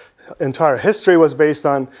entire history was based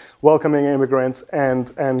on welcoming immigrants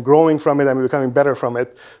and growing from it and becoming better from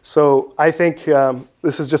it. So I think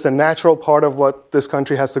this is just a natural part of what this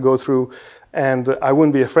country has to go through, and I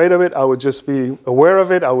wouldn't be afraid of it. I would just be aware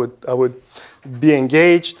of it. I would be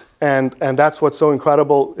engaged, and that's what's so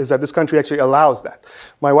incredible, is that this country actually allows that.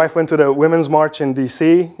 My wife went to the Women's March in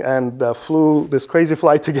DC and flew this crazy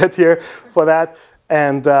flight to get here for that,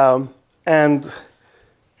 and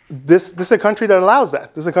this is a country that allows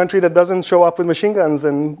that. This is a country that doesn't show up with machine guns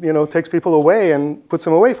and takes people away and puts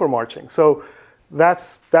them away for marching. So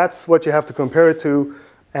that's what you have to compare it to,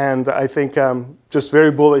 and I think I'm just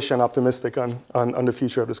very bullish and optimistic on the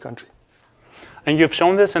future of this country. And you've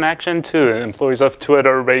shown this in action too. Employees of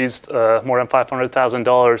Twitter raised more than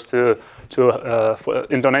 $500,000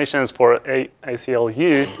 in donations for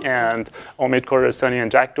ACLU, and Omid Kordestani and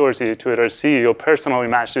Jack Dorsey, Twitter's CEO, personally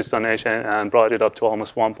matched this donation and brought it up to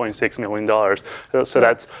almost $1.6 million. So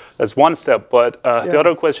that's one step. But the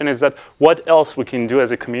other question is that what else we can do as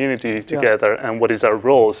a community together, and what is our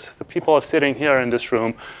roles? The people are sitting here in this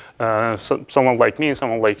room. Someone like me,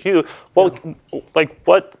 someone like you. Well,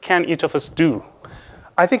 what can each of us do?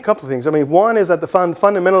 I think a couple of things. I mean, one is that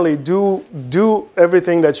fundamentally do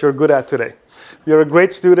everything that you're good at today. You're a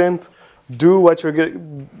great student. Do what you're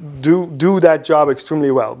good. Do that job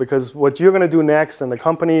extremely well, because what you're going to do next, and the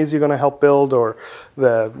companies you're going to help build, or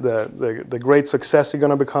the great success you're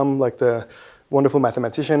going to become, like the wonderful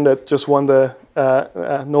mathematician that just won the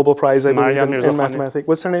Nobel Prize, I believe, in mathematics.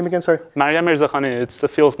 What's her name again? Sorry. Maria Mirzakhani. It's the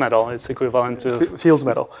Fields Medal. It's equivalent to Fields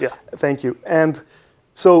Medal. Yeah. Thank you. And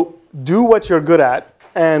so do what you're good at,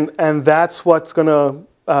 and that's what's going to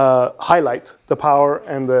highlight the power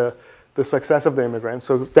and the success of the immigrants.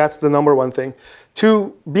 So that's the number one thing.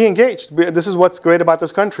 Two, be engaged. This is what's great about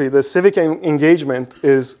this country. The civic engagement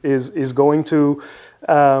is going to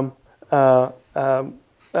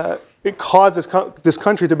it caused this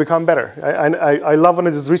country to become better. I love one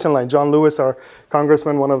of his recent lines. John Lewis, our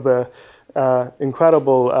congressman, one of the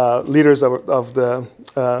incredible leaders of the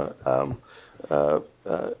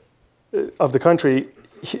country,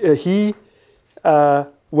 he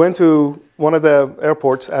went to one of the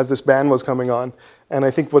airports as this ban was coming on, and I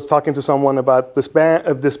think was talking to someone about this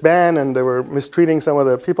ban, and they were mistreating some of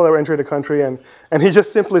the people that were entering the country, and he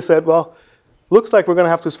just simply said, well, looks like we're going to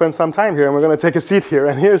have to spend some time here, and we're going to take a seat here.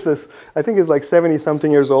 And here's this, I think he's like 70-something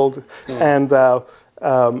years old, and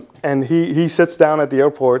he sits down at the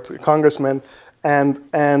airport, a congressman, and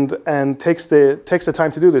takes the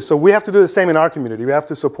time to do this. So we have to do the same in our community. We have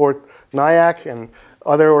to support NIAC and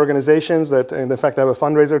other organizations that, and in fact, I have a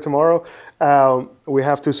fundraiser tomorrow. We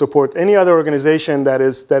have to support any other organization that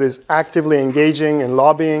is actively engaging and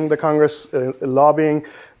lobbying the Congress, lobbying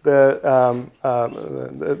the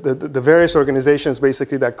various organizations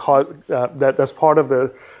basically that's part of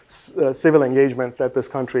the civil engagement that this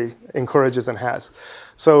country encourages and has.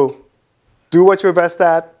 So do what you're best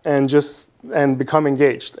at and become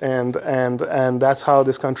engaged, and that's how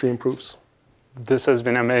this country improves. This has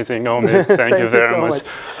been amazing, Omid. Thank you very much.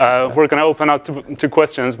 We're going to open up to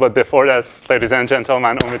questions, but before that, ladies and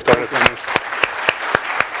gentlemen, Omid Kordestani.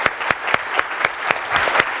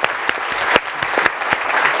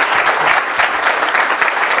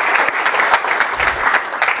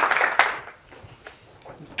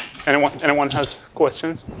 Anyone has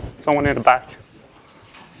questions? Someone in the back.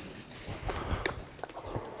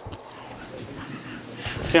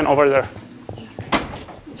 Ken, over there.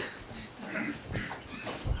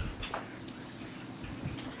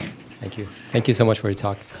 Thank you. Thank you so much for your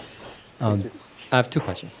talk. I have two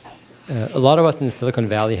questions. A lot of us in the Silicon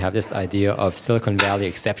Valley have this idea of Silicon Valley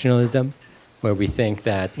exceptionalism, where we think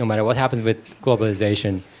that no matter what happens with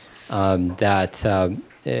globalization,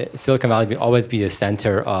 Silicon Valley will always be the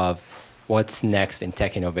center of what's next in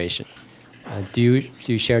tech innovation. Do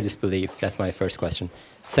you share this belief? That's my first question.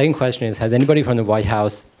 Second question is, has anybody from the White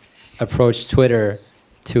House approached Twitter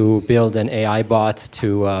to build an AI bot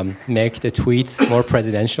to make the tweets more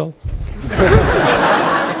presidential?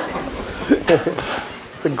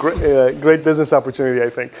 It's a great business opportunity, I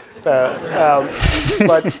think.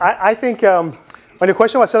 But I think on your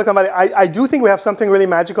question about Silicon Valley, I do think we have something really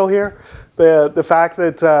magical here. The fact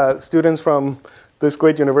that students from this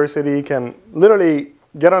great university can literally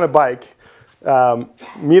get on a bike,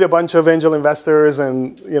 meet a bunch of angel investors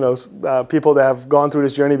and people that have gone through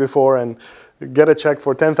this journey before and get a check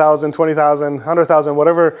for 10,000, 20,000, 100,000,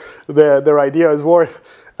 whatever their idea is worth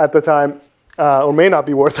at the time, or may not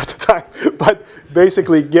be worth at the time. But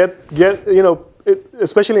basically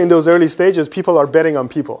especially in those early stages, people are betting on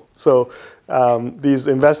people. So these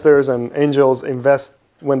investors and angels invest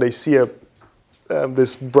when they see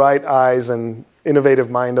this bright eyes and innovative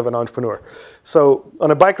mind of an entrepreneur. So on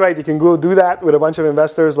a bike ride, you can go do that with a bunch of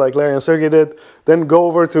investors like Larry and Sergey did. Then go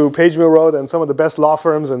over to Page Mill Road and some of the best law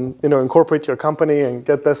firms and incorporate your company and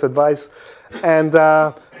get best advice. And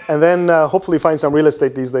then hopefully find some real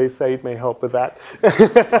estate these days. Said may help with that.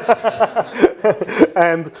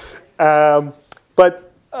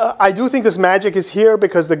 But I do think this magic is here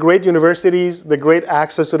because the great universities, the great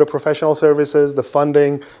access to the professional services, the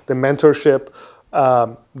funding, the mentorship,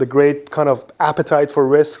 the great kind of appetite for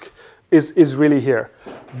risk is really here.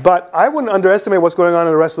 But I wouldn't underestimate what's going on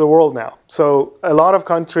in the rest of the world now. So a lot of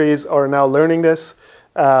countries are now learning this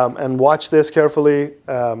and watch this carefully.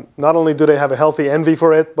 Not only do they have a healthy envy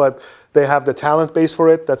for it, but they have the talent base for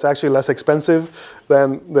it that's actually less expensive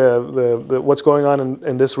than what's going on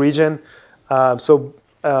in this region.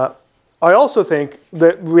 I also think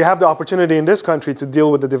that we have the opportunity in this country to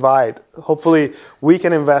deal with the divide. Hopefully, we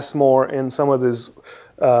can invest more in some of these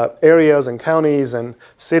areas and counties and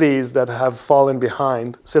cities that have fallen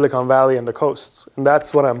behind Silicon Valley and the coasts. And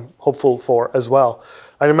that's what I'm hopeful for as well.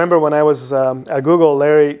 I remember when I was at Google,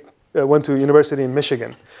 Larry went to university in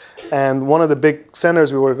Michigan. And one of the big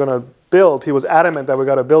centers we were going to build, he was adamant that we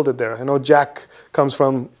got to build it there. I know Jack comes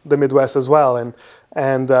from the Midwest as well.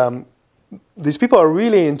 And these people are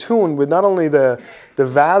really in tune with not only the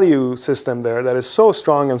value system there that is so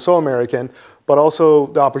strong and so American, but also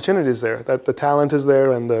the opportunities there, that the talent is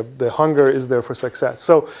there and the hunger is there for success.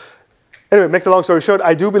 So anyway, make the long story short,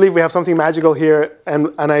 I do believe we have something magical here,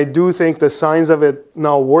 and I do think the signs of it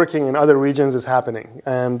now working in other regions is happening.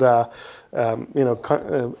 And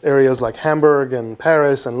areas like Hamburg and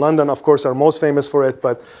Paris and London, of course, are most famous for it,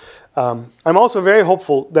 but I'm also very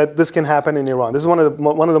hopeful that this can happen in Iran. This is one of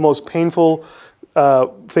the most painful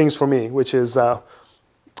things for me, which is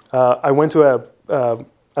I went to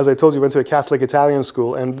as I told you, went to a Catholic Italian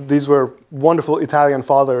school, and these were wonderful Italian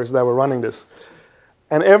fathers that were running this.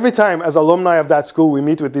 And every time, as alumni of that school, we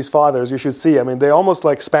meet with these fathers, you should see, I mean, they almost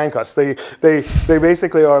like spank us. They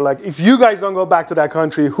basically are like, if you guys don't go back to that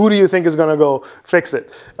country, who do you think is going to go fix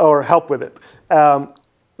it or help with it? Well,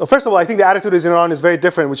 first of all, I think the attitude in Iran is very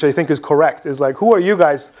different, which I think is correct. It's like, who are you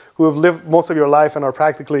guys who have lived most of your life and are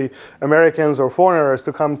practically Americans or foreigners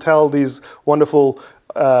to come tell these wonderful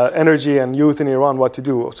energy and youth in Iran what to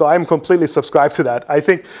do? So I'm completely subscribed to that. I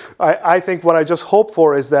think what I just hope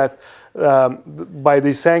for is that by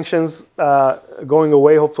these sanctions going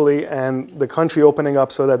away, hopefully, and the country opening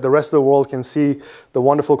up so that the rest of the world can see the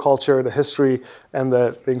wonderful culture, the history, and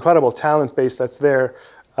the incredible talent base that's there,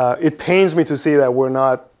 it pains me to see that we're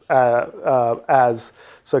not as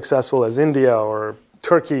successful as India or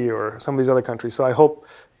Turkey or some of these other countries. So I hope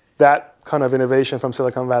that kind of innovation from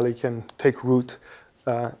Silicon Valley can take root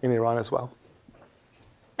in Iran as well.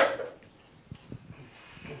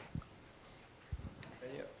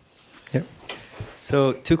 Yeah.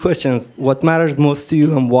 So 2 questions. What matters most to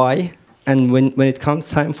you and why? And when it comes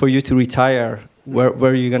time for you to retire, where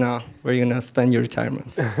are you gonna spend your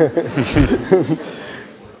retirement?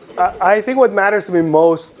 I think what matters to me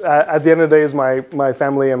most at the end of the day is my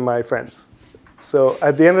family and my friends. So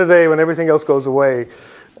at the end of the day, when everything else goes away,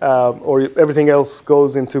 or everything else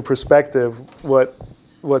goes into perspective,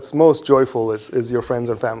 what's most joyful is your friends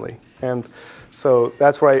and family. And so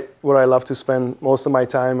that's where I love to spend most of my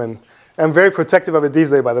time. And I'm very protective of it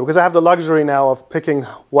these days, by the way, because I have the luxury now of picking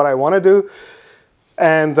what I want to do.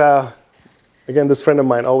 And again, this friend of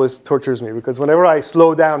mine always tortures me because whenever I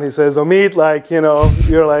slow down, he says, Omid,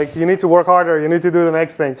 you need to work harder. You need to do the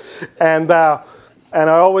next thing. And I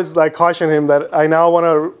always caution him that I now want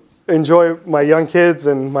to enjoy my young kids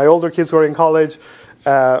and my older kids who are in college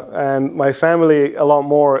and my family a lot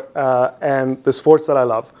more and the sports that I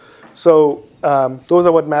love. So those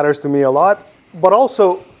are what matters to me a lot. But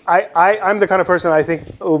also, I'm the kind of person I think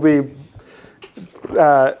will be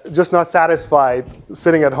just not satisfied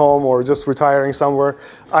sitting at home or just retiring somewhere.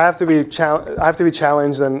 I have to be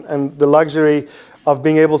challenged, and the luxury of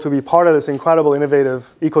being able to be part of this incredible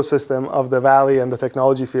innovative ecosystem of the Valley and the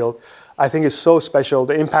technology field, I think is so special.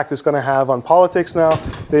 The impact it's going to have on politics now,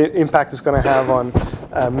 the impact it's going to have on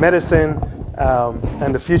medicine,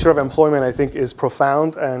 and the future of employment, I think, is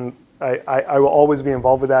profound. And I will always be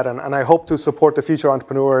involved with that. And I hope to support the future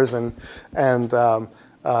entrepreneurs and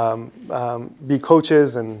be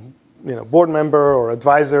coaches and board member or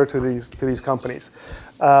advisor to these companies.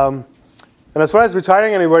 And as far as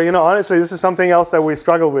retiring anywhere, honestly, this is something else that we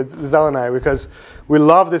struggle with, Zell and I, because we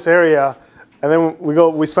love this area. And then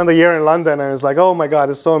we spend a year in London, and it's like, oh my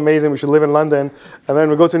God, it's so amazing. We should live in London. And then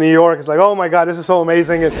we go to New York. It's like, oh my God, this is so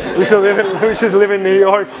amazing. We should live in New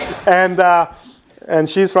York. And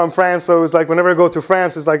she's from France, so it's like whenever I go to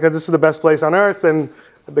France, it's like this is the best place on earth, and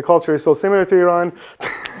the culture is so similar to Iran.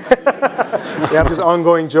 We have this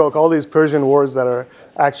ongoing joke, all these Persian words that are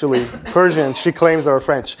actually Persian, she claims are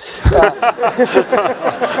French.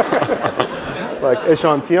 Like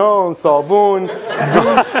échantillon, sabun,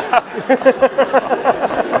 douche.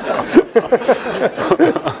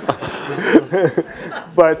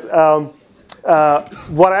 But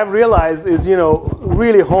what I've realized is,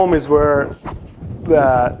 really home is where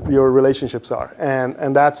your relationships are.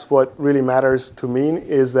 And that's what really matters to me,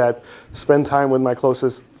 is that spend time with my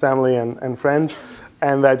closest family and friends,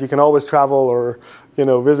 and that you can always travel or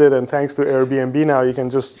visit. And thanks to Airbnb now, you can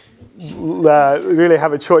just really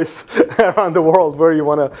have a choice around the world where you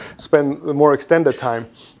want to spend more extended time.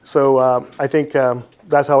 So I think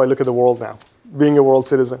that's how I look at the world now, being a world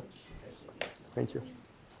citizen. Thank you.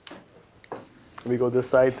 Let me go this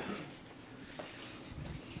side.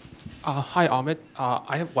 Hi, Omid.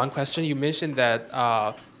 I have one question. You mentioned that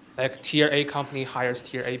like tier A company hires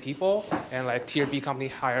tier A people, and like tier B company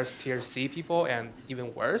hires tier C people, and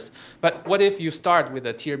even worse. But what if you start with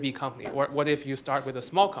a tier B company, or what if you start with a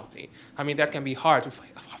small company? I mean, that can be hard to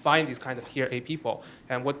find these kind of tier A people.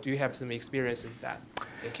 And what do you have some experience in that?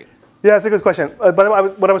 Thank you. Yeah, it's a good question. But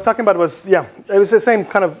what I was talking about was, it was the same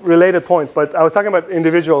kind of related point. But I was talking about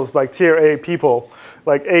individuals like tier A people,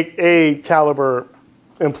 like A caliber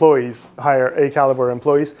employees hire A caliber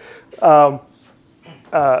employees.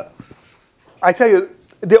 I tell you,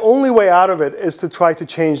 the only way out of it is to try to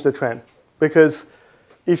change the trend. Because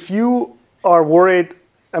if you are worried,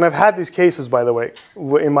 and I've had these cases, by the way,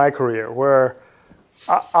 in my career, where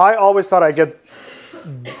I always thought I'd get,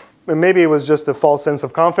 and maybe it was just a false sense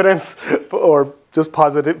of confidence or just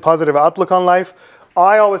positive outlook on life.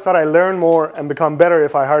 I always thought I'd learn more and become better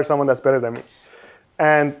if I hire someone that's better than me.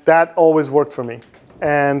 And that always worked for me.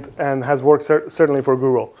 And has worked certainly for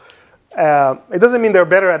Google. It doesn't mean they're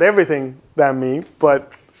better at everything than me,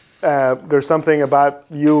 but there's something about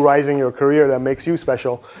you rising your career that makes you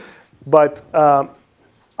special. But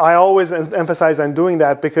I always emphasize on doing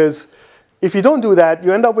that, because if you don't do that,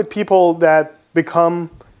 you end up with people that become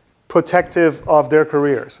protective of their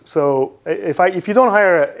careers. So if you don't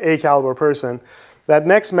hire an A caliber person, that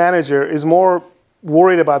next manager is more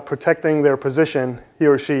worried about protecting their position, he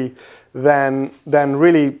or she, than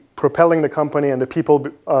really propelling the company and the people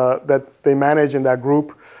that they manage in that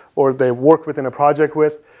group or they work within a project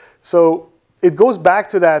with. So it goes back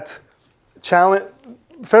to that challenge,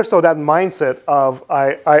 first of all, that mindset of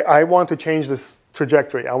I want to change this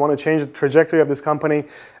trajectory. I want to change the trajectory of this company,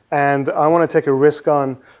 and I want to take a risk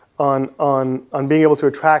on being able to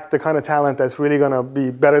attract the kind of talent that's really going to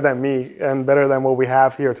be better than me and better than what we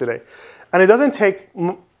have here today. And it doesn't take,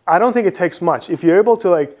 I don't think it takes much. If you're able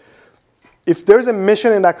to if there's a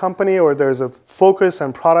mission in that company or there's a focus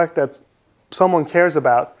and product that someone cares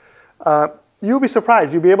about, you'll be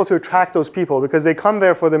surprised. You'll be able to attract those people because they come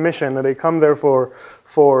there for the mission, and they come there for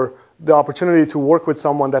the opportunity to work with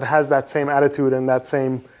someone that has that same attitude and that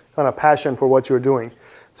same kind of passion for what you're doing.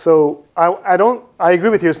 So I agree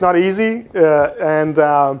with you. It's not easy, and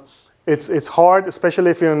it's hard, especially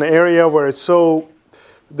if you're in an area where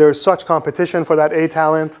there's such competition for that A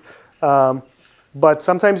talent. But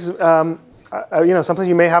sometimes, sometimes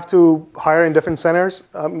you may have to hire in different centers,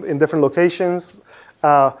 in different locations.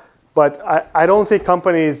 But I don't think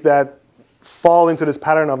companies that fall into this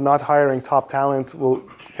pattern of not hiring top talent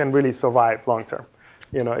can really survive long term.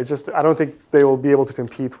 It's just, I don't think they will be able to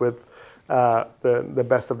compete with the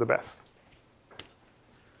best of the best.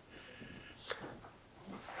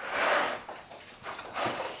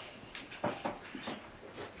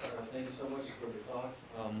 Thank you so much for the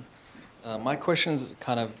talk. My question is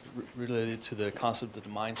kind of related to the concept of the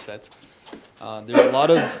mindset. There are a lot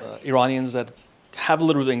of Iranians that have a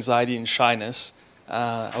little bit of anxiety and shyness.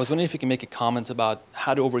 I was wondering if you can make a comment about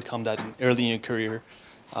how to overcome that early in your career.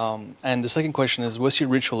 And the second question is, what's your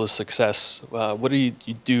ritual of success? What do you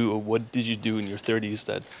do, or what did you do in your 30s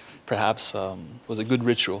that perhaps was a good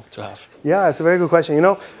ritual to have? Yeah, it's a very good question. You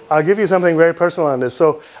know, I'll give you something very personal on this.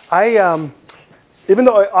 So even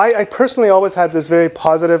though I personally always had this very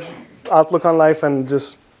positive outlook on life and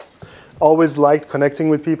just always liked connecting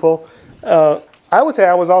with people, I would say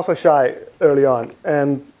I was also shy early on.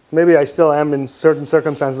 And maybe I still am in certain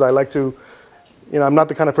circumstances. I like to, you know, I'm not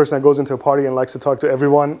the kind of person that goes into a party and likes to talk to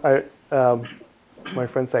everyone. My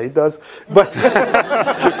friend Saeed does. But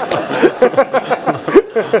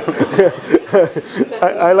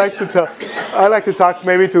I like to talk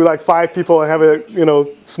maybe to like 5 people and have a, you know,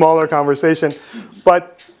 smaller conversation.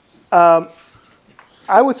 But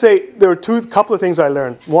I would say there were couple of things I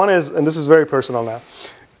learned. One is, and this is very personal now,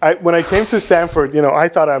 when I came to Stanford, you know, I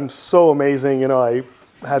thought I'm so amazing. You know, I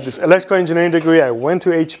had this electrical engineering degree. I went to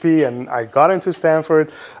HP and I got into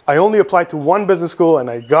Stanford. I only applied to one business school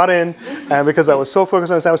and I got in, and because I was so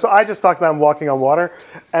focused on Stanford. So I just thought that I'm walking on water,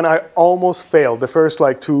 and I almost failed the first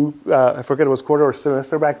like 2, I forget, it was quarter or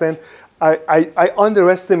semester back then. I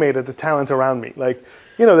underestimated the talent around me. Like,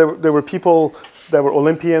 you know, there were people that were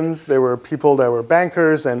Olympians, there were people that were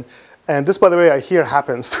bankers, and this, by the way, I hear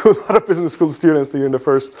happens to a lot of business school students during the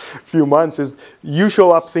first few months, is you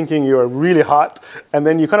show up thinking you're really hot, and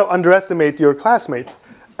then you kind of underestimate your classmates.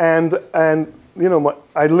 And you know,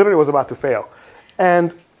 I literally was about to fail.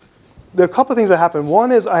 And there are a couple of things that happened.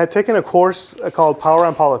 One is I had taken a course called Power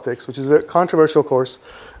and Politics, which is a controversial course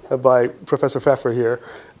by Professor Pfeffer here,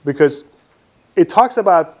 because it talks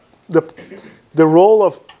about the role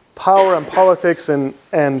of power and politics, and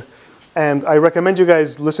I recommend you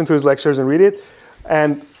guys listen to his lectures and read it,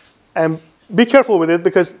 and be careful with it,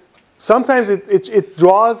 because sometimes it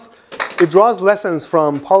draws lessons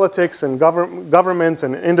from politics and government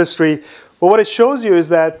and industry. But what it shows you is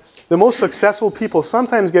that the most successful people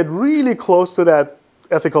sometimes get really close to that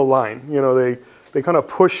ethical line. You know, they kind of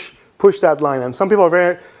push that line, and some people are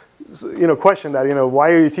very, you know, question that. You know,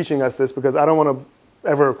 why are you teaching us this? Because I don't want to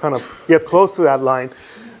ever kind of get close to that line.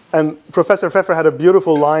 And Professor Pfeffer had a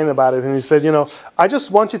beautiful line about it, and he said, you know, I just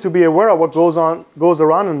want you to be aware of what goes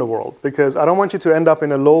around in the world, because I don't want you to end up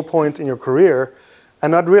in a low point in your career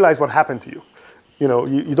and not realize what happened to you. You know,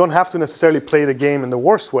 you don't have to necessarily play the game in the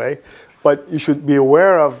worst way, but you should be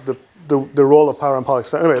aware of the role of power and politics.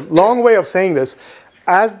 So anyway, long way of saying this.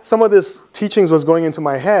 As some of this teachings was going into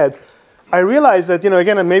my head, I realized that, you know,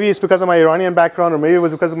 again, maybe it's because of my Iranian background, or maybe it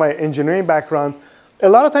was because of my engineering background. A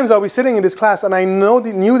lot of times I'll be sitting in this class and I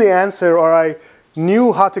knew the answer, or I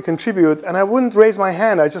knew how to contribute, and I wouldn't raise my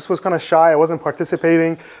hand. I just was kind of shy. I wasn't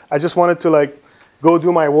participating. I just wanted to like go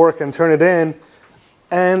do my work and turn it in.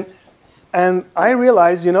 And I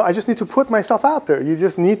realized, you know, I just need to put myself out there. You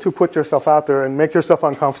just need to put yourself out there and make yourself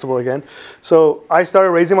uncomfortable again. So I started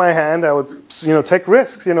raising my hand. I would, you know, take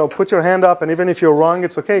risks. You know, put your hand up, and even if you're wrong,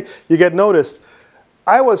 it's okay. You get noticed.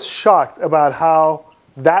 I was shocked about how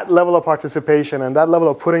that level of participation and that level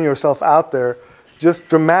of putting yourself out there just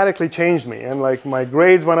dramatically changed me. And like my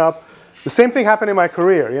grades went up. The same thing happened in my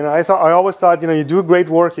career. You know, I always thought, you know, you do great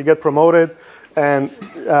work, you get promoted, and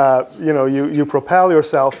you know, you propel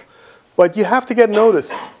yourself. But you have to get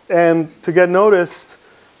noticed. And to get noticed,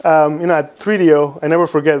 you know, at 3DO, I never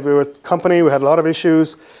forget, we were a company, we had a lot of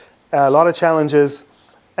issues, a lot of challenges,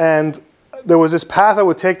 and there was this path I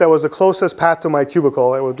would take that was the closest path to my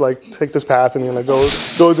cubicle. I would like take this path and, you know,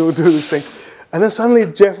 go do this thing. And then suddenly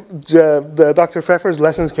Dr. Pfeffer's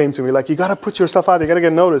lessons came to me, like, you got to put yourself out there, you got to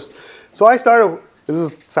get noticed. So I started,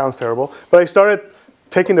 sounds terrible, but I started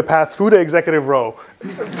taking the path through the executive row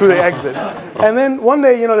to the exit. And then one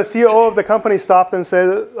day, you know, the CEO of the company stopped and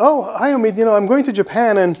said, oh, hi, Omid, you know, I'm going to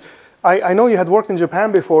Japan, and I know you had worked in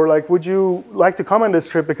Japan before. Like, would you like to come on this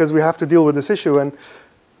trip, because we have to deal with this issue? And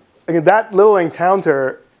again, that little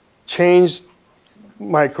encounter changed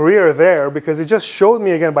my career there, because it just showed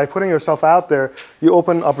me, again, by putting yourself out there, you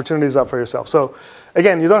open opportunities up for yourself. So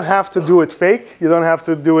again, you don't have to do it fake. You don't have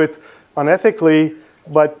to do it unethically.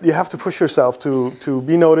 But you have to push yourself to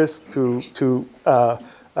be noticed, to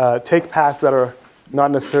take paths that are not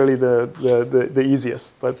necessarily the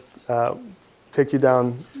easiest, but take you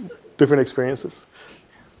down different experiences.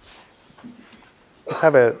 Let's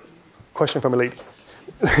have a question from a lady.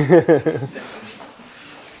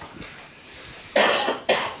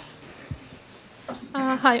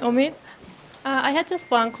 Hi, Omid. I had just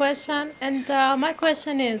one question, and my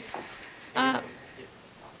question is,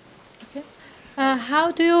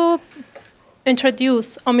 how do you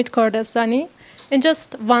introduce Omid Kordestani in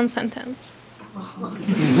just one sentence?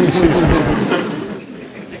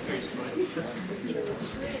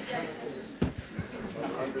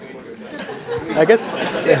 I guess.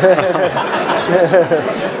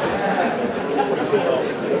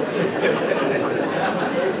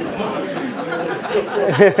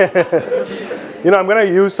 I'm going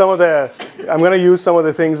to use some of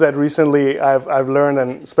the things that recently I've learned,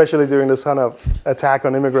 and especially during this kind of attack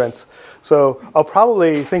on immigrants. So I'll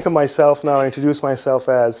probably think of myself now, introduce myself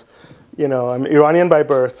as, I'm Iranian by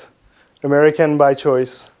birth, American by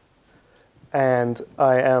choice, and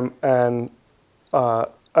I am an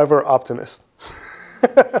ever optimist.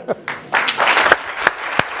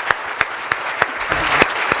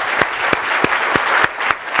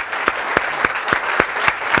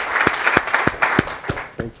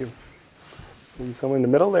 Thank you. Maybe someone in the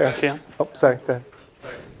middle there? Yeah. Oh, sorry, go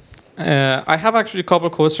ahead. I have actually a couple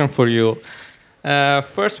of questions for you.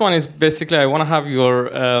 First one is basically I want to have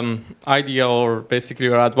your idea or basically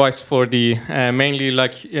your advice for the mainly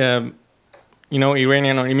like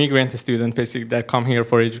Iranian or immigrant students basically that come here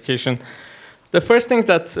for education. The first thing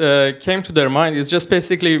that came to their mind is just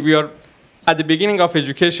basically we are at the beginning of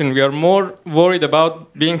education, we are more worried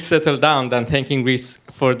about being settled down than taking risks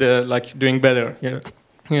for the doing better.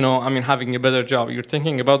 Having a better job. You're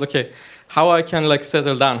thinking about, okay, how I can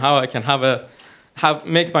settle down, how I can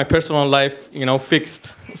make my personal life fixed.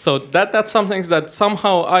 So that's something that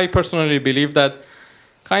somehow I personally believe that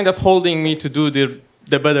kind of holding me to do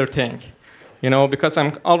the better thing. Because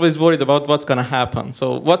I'm always worried about what's going to happen.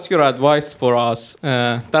 So what's your advice for us?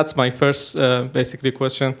 That's my first basically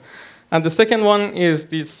question. And the second one is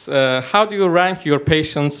this, how do you rank your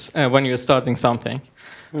patience when you're starting something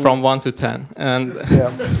from 1 to 10? And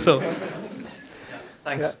so,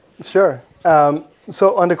 thanks. Yeah, sure.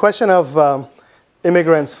 So on the question of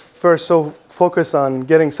immigrants first so focus on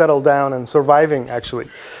getting settled down and surviving, actually,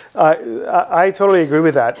 I totally agree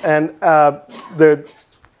with that. And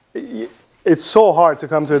it's so hard to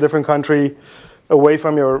come to a different country away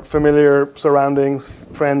from your familiar surroundings,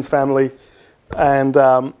 friends, family. And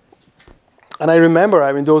I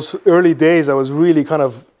remember, those early days, I was really kind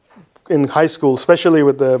of in high school, especially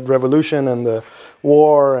with the revolution and the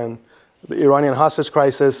war and the Iranian hostage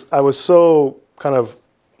crisis. I was so kind of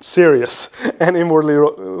serious and inwardly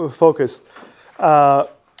focused.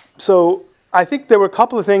 So I think there were a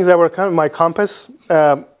couple of things that were kind of my compass,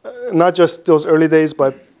 not just those early days,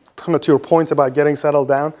 but kind of to your point about getting settled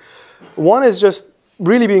down. One is just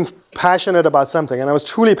really being passionate about something. And I was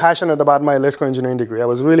truly passionate about my electrical engineering degree. I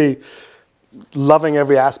was really loving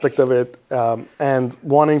every aspect of it and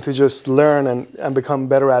wanting to just learn and become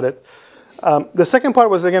better at it. The second part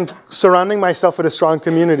was, again, surrounding myself with a strong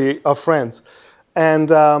community of friends.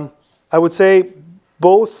 And I would say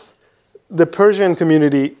both the Persian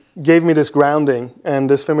community gave me this grounding and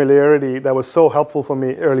this familiarity that was so helpful for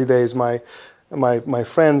me early days. My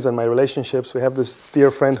friends and my relationships. We have this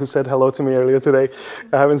dear friend who said hello to me earlier today.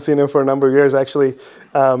 I haven't seen her for a number of years, actually.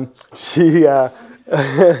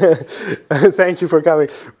 Thank you for coming.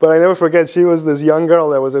 But I never forget, she was this young girl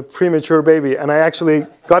that was a premature baby, and I actually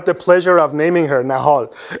got the pleasure of naming her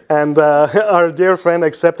Nahal. And our dear friend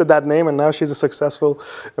accepted that name, and now she's a successful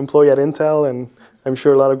employee at Intel, and I'm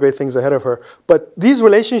sure a lot of great things ahead of her. But these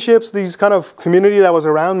relationships, these kind of community that was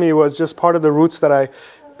around me was just part of the roots that I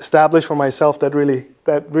established for myself that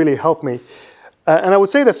really helped me. And I would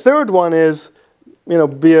say the third one is,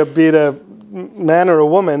 be it a man or a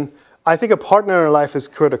woman, I think a partner in life is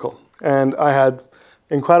critical. And I had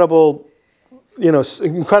incredibly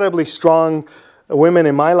strong women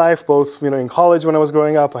in my life, both in college when I was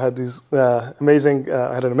growing up. I had these I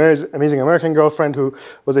had an amazing American girlfriend who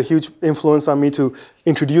was a huge influence on me to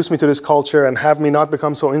introduce me to this culture and have me not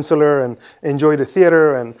become so insular and enjoy the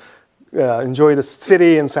theater and enjoy the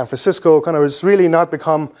city in San Francisco. Kind of just really not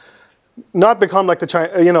become like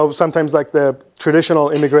the sometimes like the traditional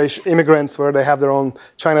immigrants where they have their own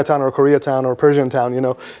Chinatown or Koreatown or Persian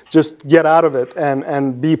town. Just get out of it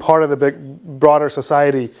and be part of the big broader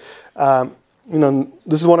society.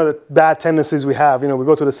 This is one of the bad tendencies we have. We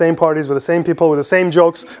go to the same parties with the same people, with the same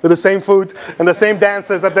jokes, with the same food, and the same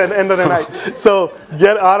dances at the end of the night. So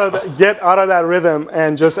get out of that rhythm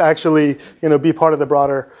and just actually be part of the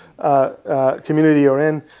broader community you're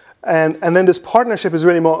in. And then this partnership is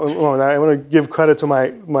really more. I want to give credit to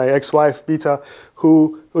my ex-wife Bita,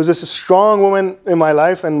 who was just a strong woman in my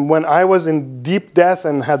life. And when I was in deep debt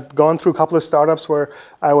and had gone through a couple of startups where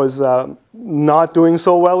I was not doing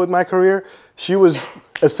so well with my career, she was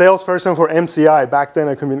a salesperson for MCI, back then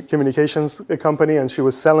a communications company, and she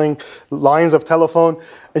was selling lines of telephone.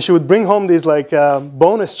 And she would bring home these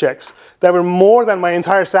bonus checks that were more than my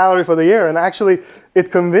entire salary for the year. And actually,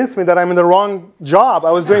 it convinced me that I'm in the wrong job.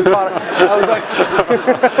 I was doing product. I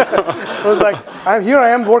was like, I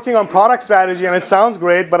am working on product strategy, and it sounds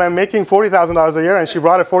great, but I'm making $40,000 a year, and she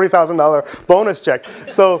brought a $40,000 bonus check.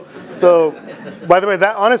 So So, by the way,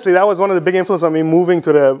 that honestly, that was one of the big influences on me moving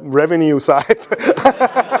to the revenue side.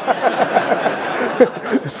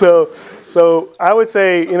 So I would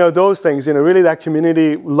say, those things, really that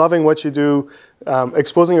community, loving what you do,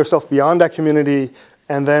 exposing yourself beyond that community,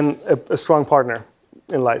 and then a strong partner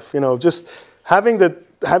in life. Just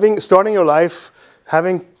starting your life,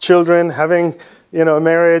 having children, having, a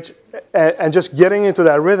marriage, and just getting into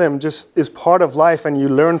that rhythm just is part of life, and you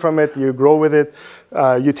learn from it, you grow with it,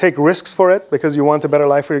 you take risks for it because you want a better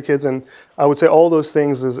life for your kids, and I would say all those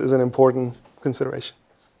things is an important consideration.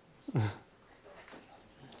 I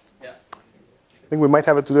think we might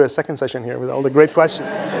have to do a second session here with all the great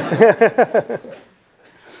questions.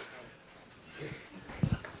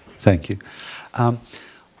 Thank you.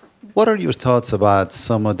 What are your thoughts about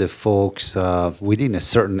some of the folks within a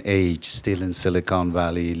certain age still in Silicon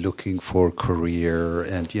Valley looking for career?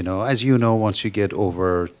 And, as you know, once you get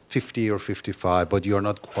over 50 or 55, but you're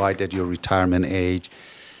not quite at your retirement age,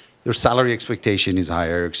 your salary expectation is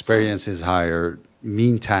higher, experience is higher.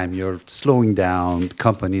 Meantime, you're slowing down,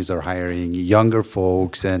 companies are hiring younger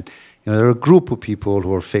folks, and there are a group of people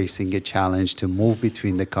who are facing a challenge to move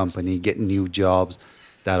between the company, get new jobs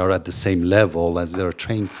that are at the same level as they're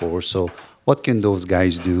trained for. So what can those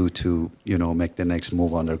guys do to, make the next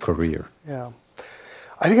move on their career? Yeah.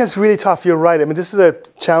 I think that's really tough. You're right. I mean, this is a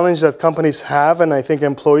challenge that companies have, and I think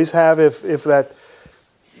employees have, if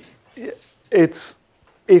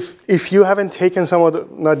you haven't taken some of the,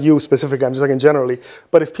 not you specifically, I'm just like in generally,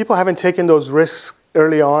 but if people haven't taken those risks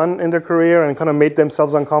early on in their career and kind of made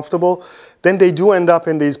themselves uncomfortable, then they do end up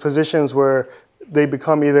in these positions where they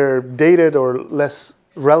become either dated or less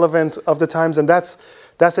relevant of the times, and that's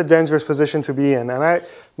a dangerous position to be in. And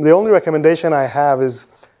the only recommendation I have is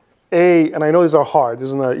and I know these are hard, this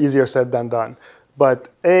is not easier said than done, but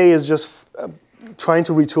is just trying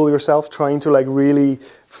to retool yourself, trying to really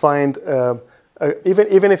find,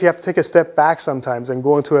 even if you have to take a step back sometimes and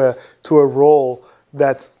go into a role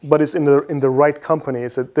but it's in the right company,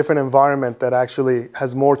 it's a different environment that actually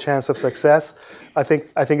has more chance of success. I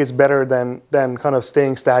think it's better than kind of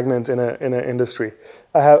staying stagnant in an industry.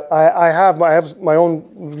 I have my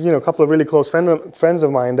own couple of really close friends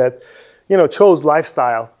of mine that chose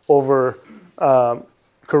lifestyle over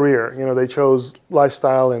career. They chose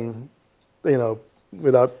lifestyle, and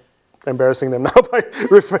without embarrassing them now by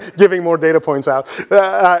giving more data points out,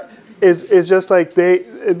 is just like they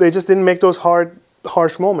just didn't make those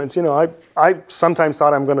harsh moments. I sometimes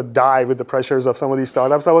thought I'm going to die with the pressures of some of these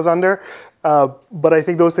startups I was under, but I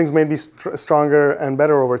think those things made me stronger and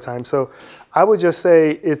better over time. So I would just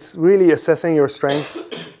say it's really assessing your strengths,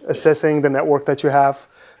 assessing the network that you have,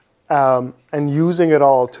 and using it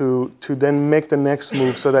all to then make the next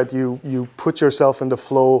move so that you put yourself in the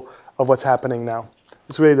flow of what's happening now.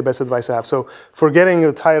 It's really the best advice I have. So forgetting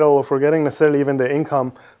the title or forgetting necessarily even the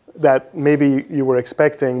income that maybe you were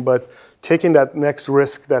expecting, but taking that next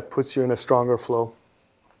risk that puts you in a stronger flow.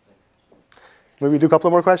 Maybe do a couple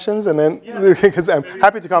of more questions, and then, because I'm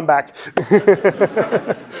happy to come back.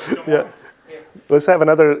 Yeah. Let's have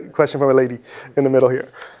another question from a lady in the middle here.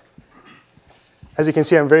 As you can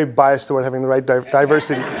see, I'm very biased toward having the right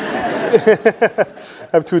diversity. I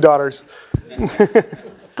have 2 daughters.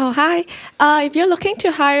 Oh, hi. If you're looking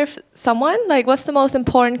to hire someone, what's the most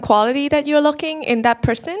important quality that you're looking in that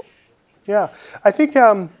person? Yeah, I think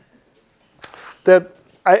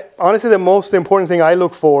honestly, the most important thing I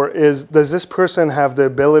look for is, does this person have the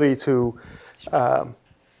ability to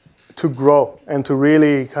grow and to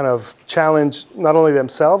really kind of challenge not only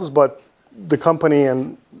themselves, but the company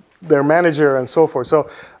and their manager and so forth. So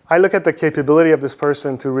I look at the capability of this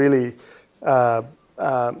person to really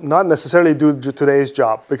not necessarily do today's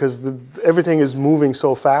job, because everything is moving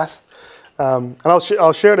so fast. And I'll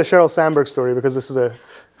share the Sheryl Sandberg story, because this is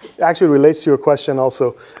actually relates to your question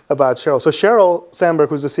also about Sheryl. So Sheryl Sandberg,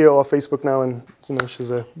 who's the CEO of Facebook now, and she's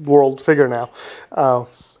a world figure now,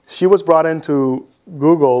 she was brought into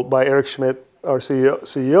Google by Eric Schmidt, our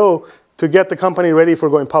CEO, to get the company ready for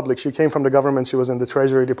going public. She came from the government. She was in the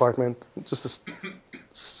Treasury Department, just a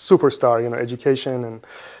superstar, education and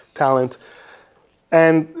talent.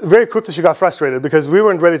 And very quickly she got frustrated because we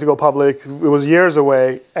weren't ready to go public. It was years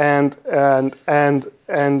away, and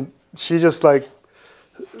she just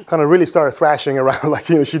kind of really started thrashing around,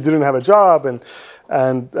 she didn't have a job, and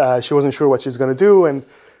she wasn't sure what she's going to do,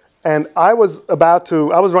 and I was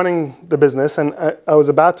running the business, and I was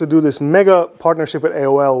about to do this mega partnership with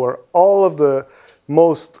AOL, where all of the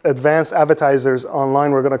most advanced advertisers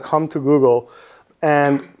online were going to come to Google,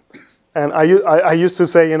 and I used to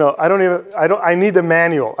say, I need a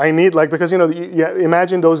manual. I need, because,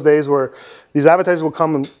 imagine those days where these advertisers will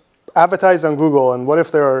come and advertise on Google, and what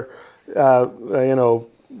if there are,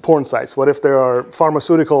 porn sites? What if there are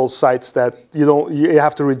pharmaceutical sites that you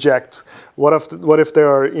have to reject? What if there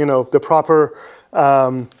are, the proper,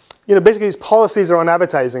 basically these policies around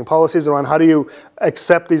advertising, policies around how do you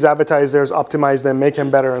accept these advertisers, optimize them, make them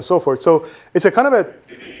better, and so forth. So it's a kind of a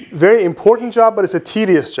very important job, but it's a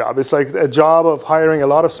tedious job. It's like a job of hiring a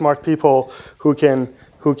lot of smart people who can,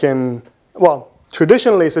 well,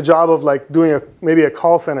 traditionally it's a job of like doing maybe a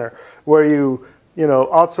call center where you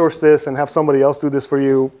outsource this and have somebody else do this for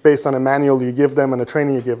you based on a manual you give them and a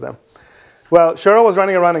training you give them. Well, Cheryl was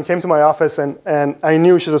running around and came to my office, and I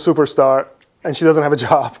knew she's a superstar and she doesn't have a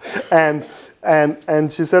job. And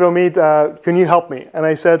she said, Omid, can you help me? And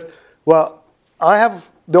I said, well,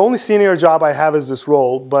 the only senior job I have is this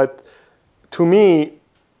role, but to me,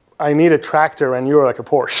 I need a tractor and you're like a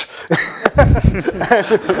Porsche.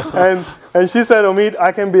 and she said, Omid,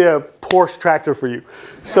 I can be a Porsche tractor for you.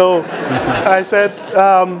 So I said,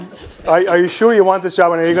 are you sure you want this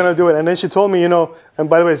job and are you going to do it? And then she told me, and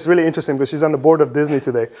by the way, it's really interesting because she's on the board of Disney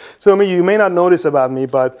today. So Omid, you may not notice about me,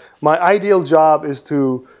 but my ideal job is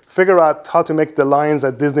to figure out how to make the lines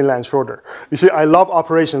at Disneyland shorter. You see, I love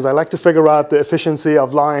operations. I like to figure out the efficiency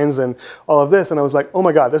of lines and all of this. And I was like, oh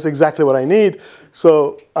my God, that's exactly what I need.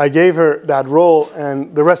 So I gave her that role,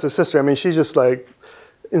 and the rest is history. I mean, she's just like,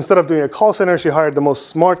 instead of doing a call center, she hired the most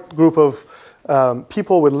smart group of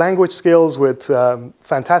people with language skills, with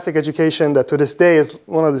fantastic education that to this day is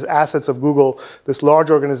one of the assets of Google, this large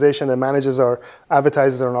organization that manages our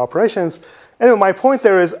advertisers and operations. Anyway, my point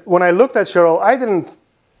there is, when I looked at Cheryl,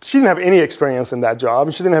 she didn't have any experience in that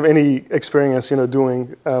job. She didn't have any experience,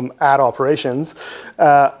 doing ad operations.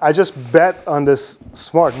 I just bet on this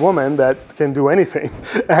smart woman that can do anything.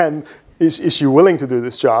 And is she willing to do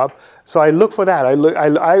this job? So I look for that.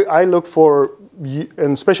 I look for,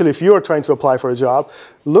 and especially if you are trying to apply for a job,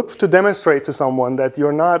 look to demonstrate to someone that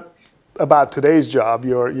you're not about today's job.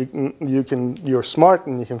 You're smart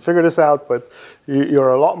and you can figure this out, but you're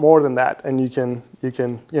a lot more than that. And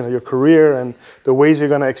your career and the ways you're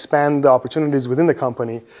going to expand the opportunities within the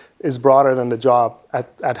company is broader than the job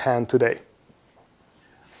at hand today.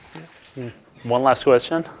 One last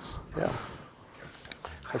question. Yeah.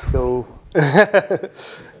 Let's go.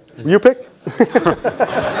 You pick.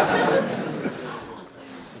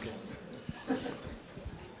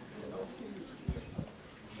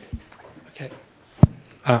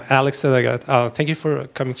 Alex Sadagat, thank you for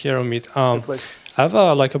coming here, Omid. I have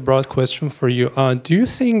a broad question for you. Do you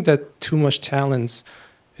think that too much talent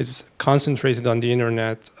is concentrated on the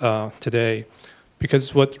internet today?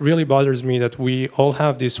 Because what really bothers me that we all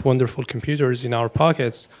have these wonderful computers in our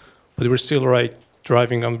pockets, but we're still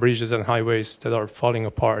driving on bridges and highways that are falling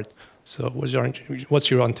apart. So what's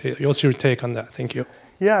your take on that? Thank you.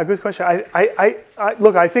 Yeah, good question.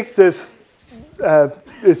 Look, I think this.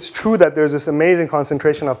 It's true that there's this amazing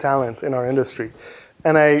concentration of talent in our industry.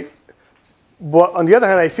 But on the other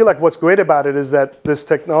hand, I feel like what's great about it is that this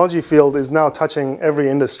technology field is now touching every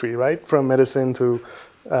industry, right? From medicine to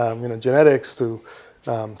genetics to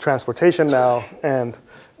transportation now, and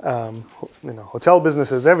hotel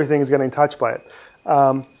businesses, everything is getting touched by it.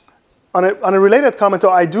 On a related comment,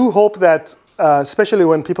 though, I do hope that, especially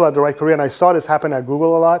when people have the right career, and I saw this happen at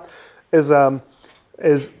Google a lot, is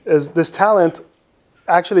this talent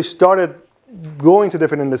actually started going to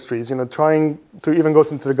different industries, trying to even go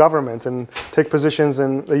into the government and take positions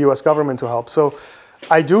in the US government to help. So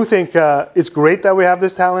I do think it's great that we have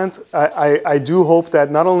this talent. I do hope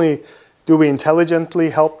that not only do we intelligently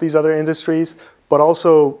help these other industries, but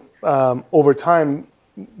also over time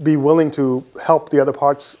be willing to help the other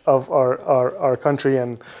parts of our country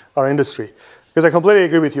and our industry. Because I completely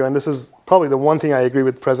agree with you, and this is probably the one thing I agree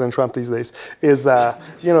with President Trump these days, is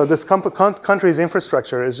this country's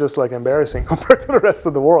infrastructure is just like embarrassing compared to the rest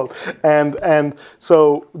of the world. And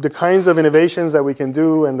so the kinds of innovations that we can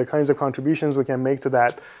do and the kinds of contributions we can make to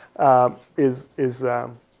that is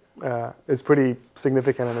pretty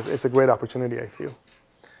significant, and it's a great opportunity, I feel.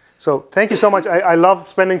 So thank you so much. I love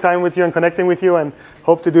spending time with you and connecting with you, and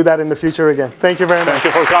hope to do that in the future again. Thank you very much. Thank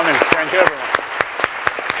you for coming. Thank you, everyone.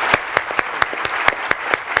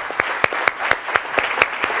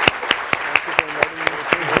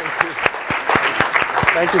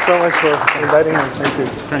 Thank you so much for inviting me. Thank you.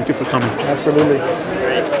 Thank you for coming. Absolutely.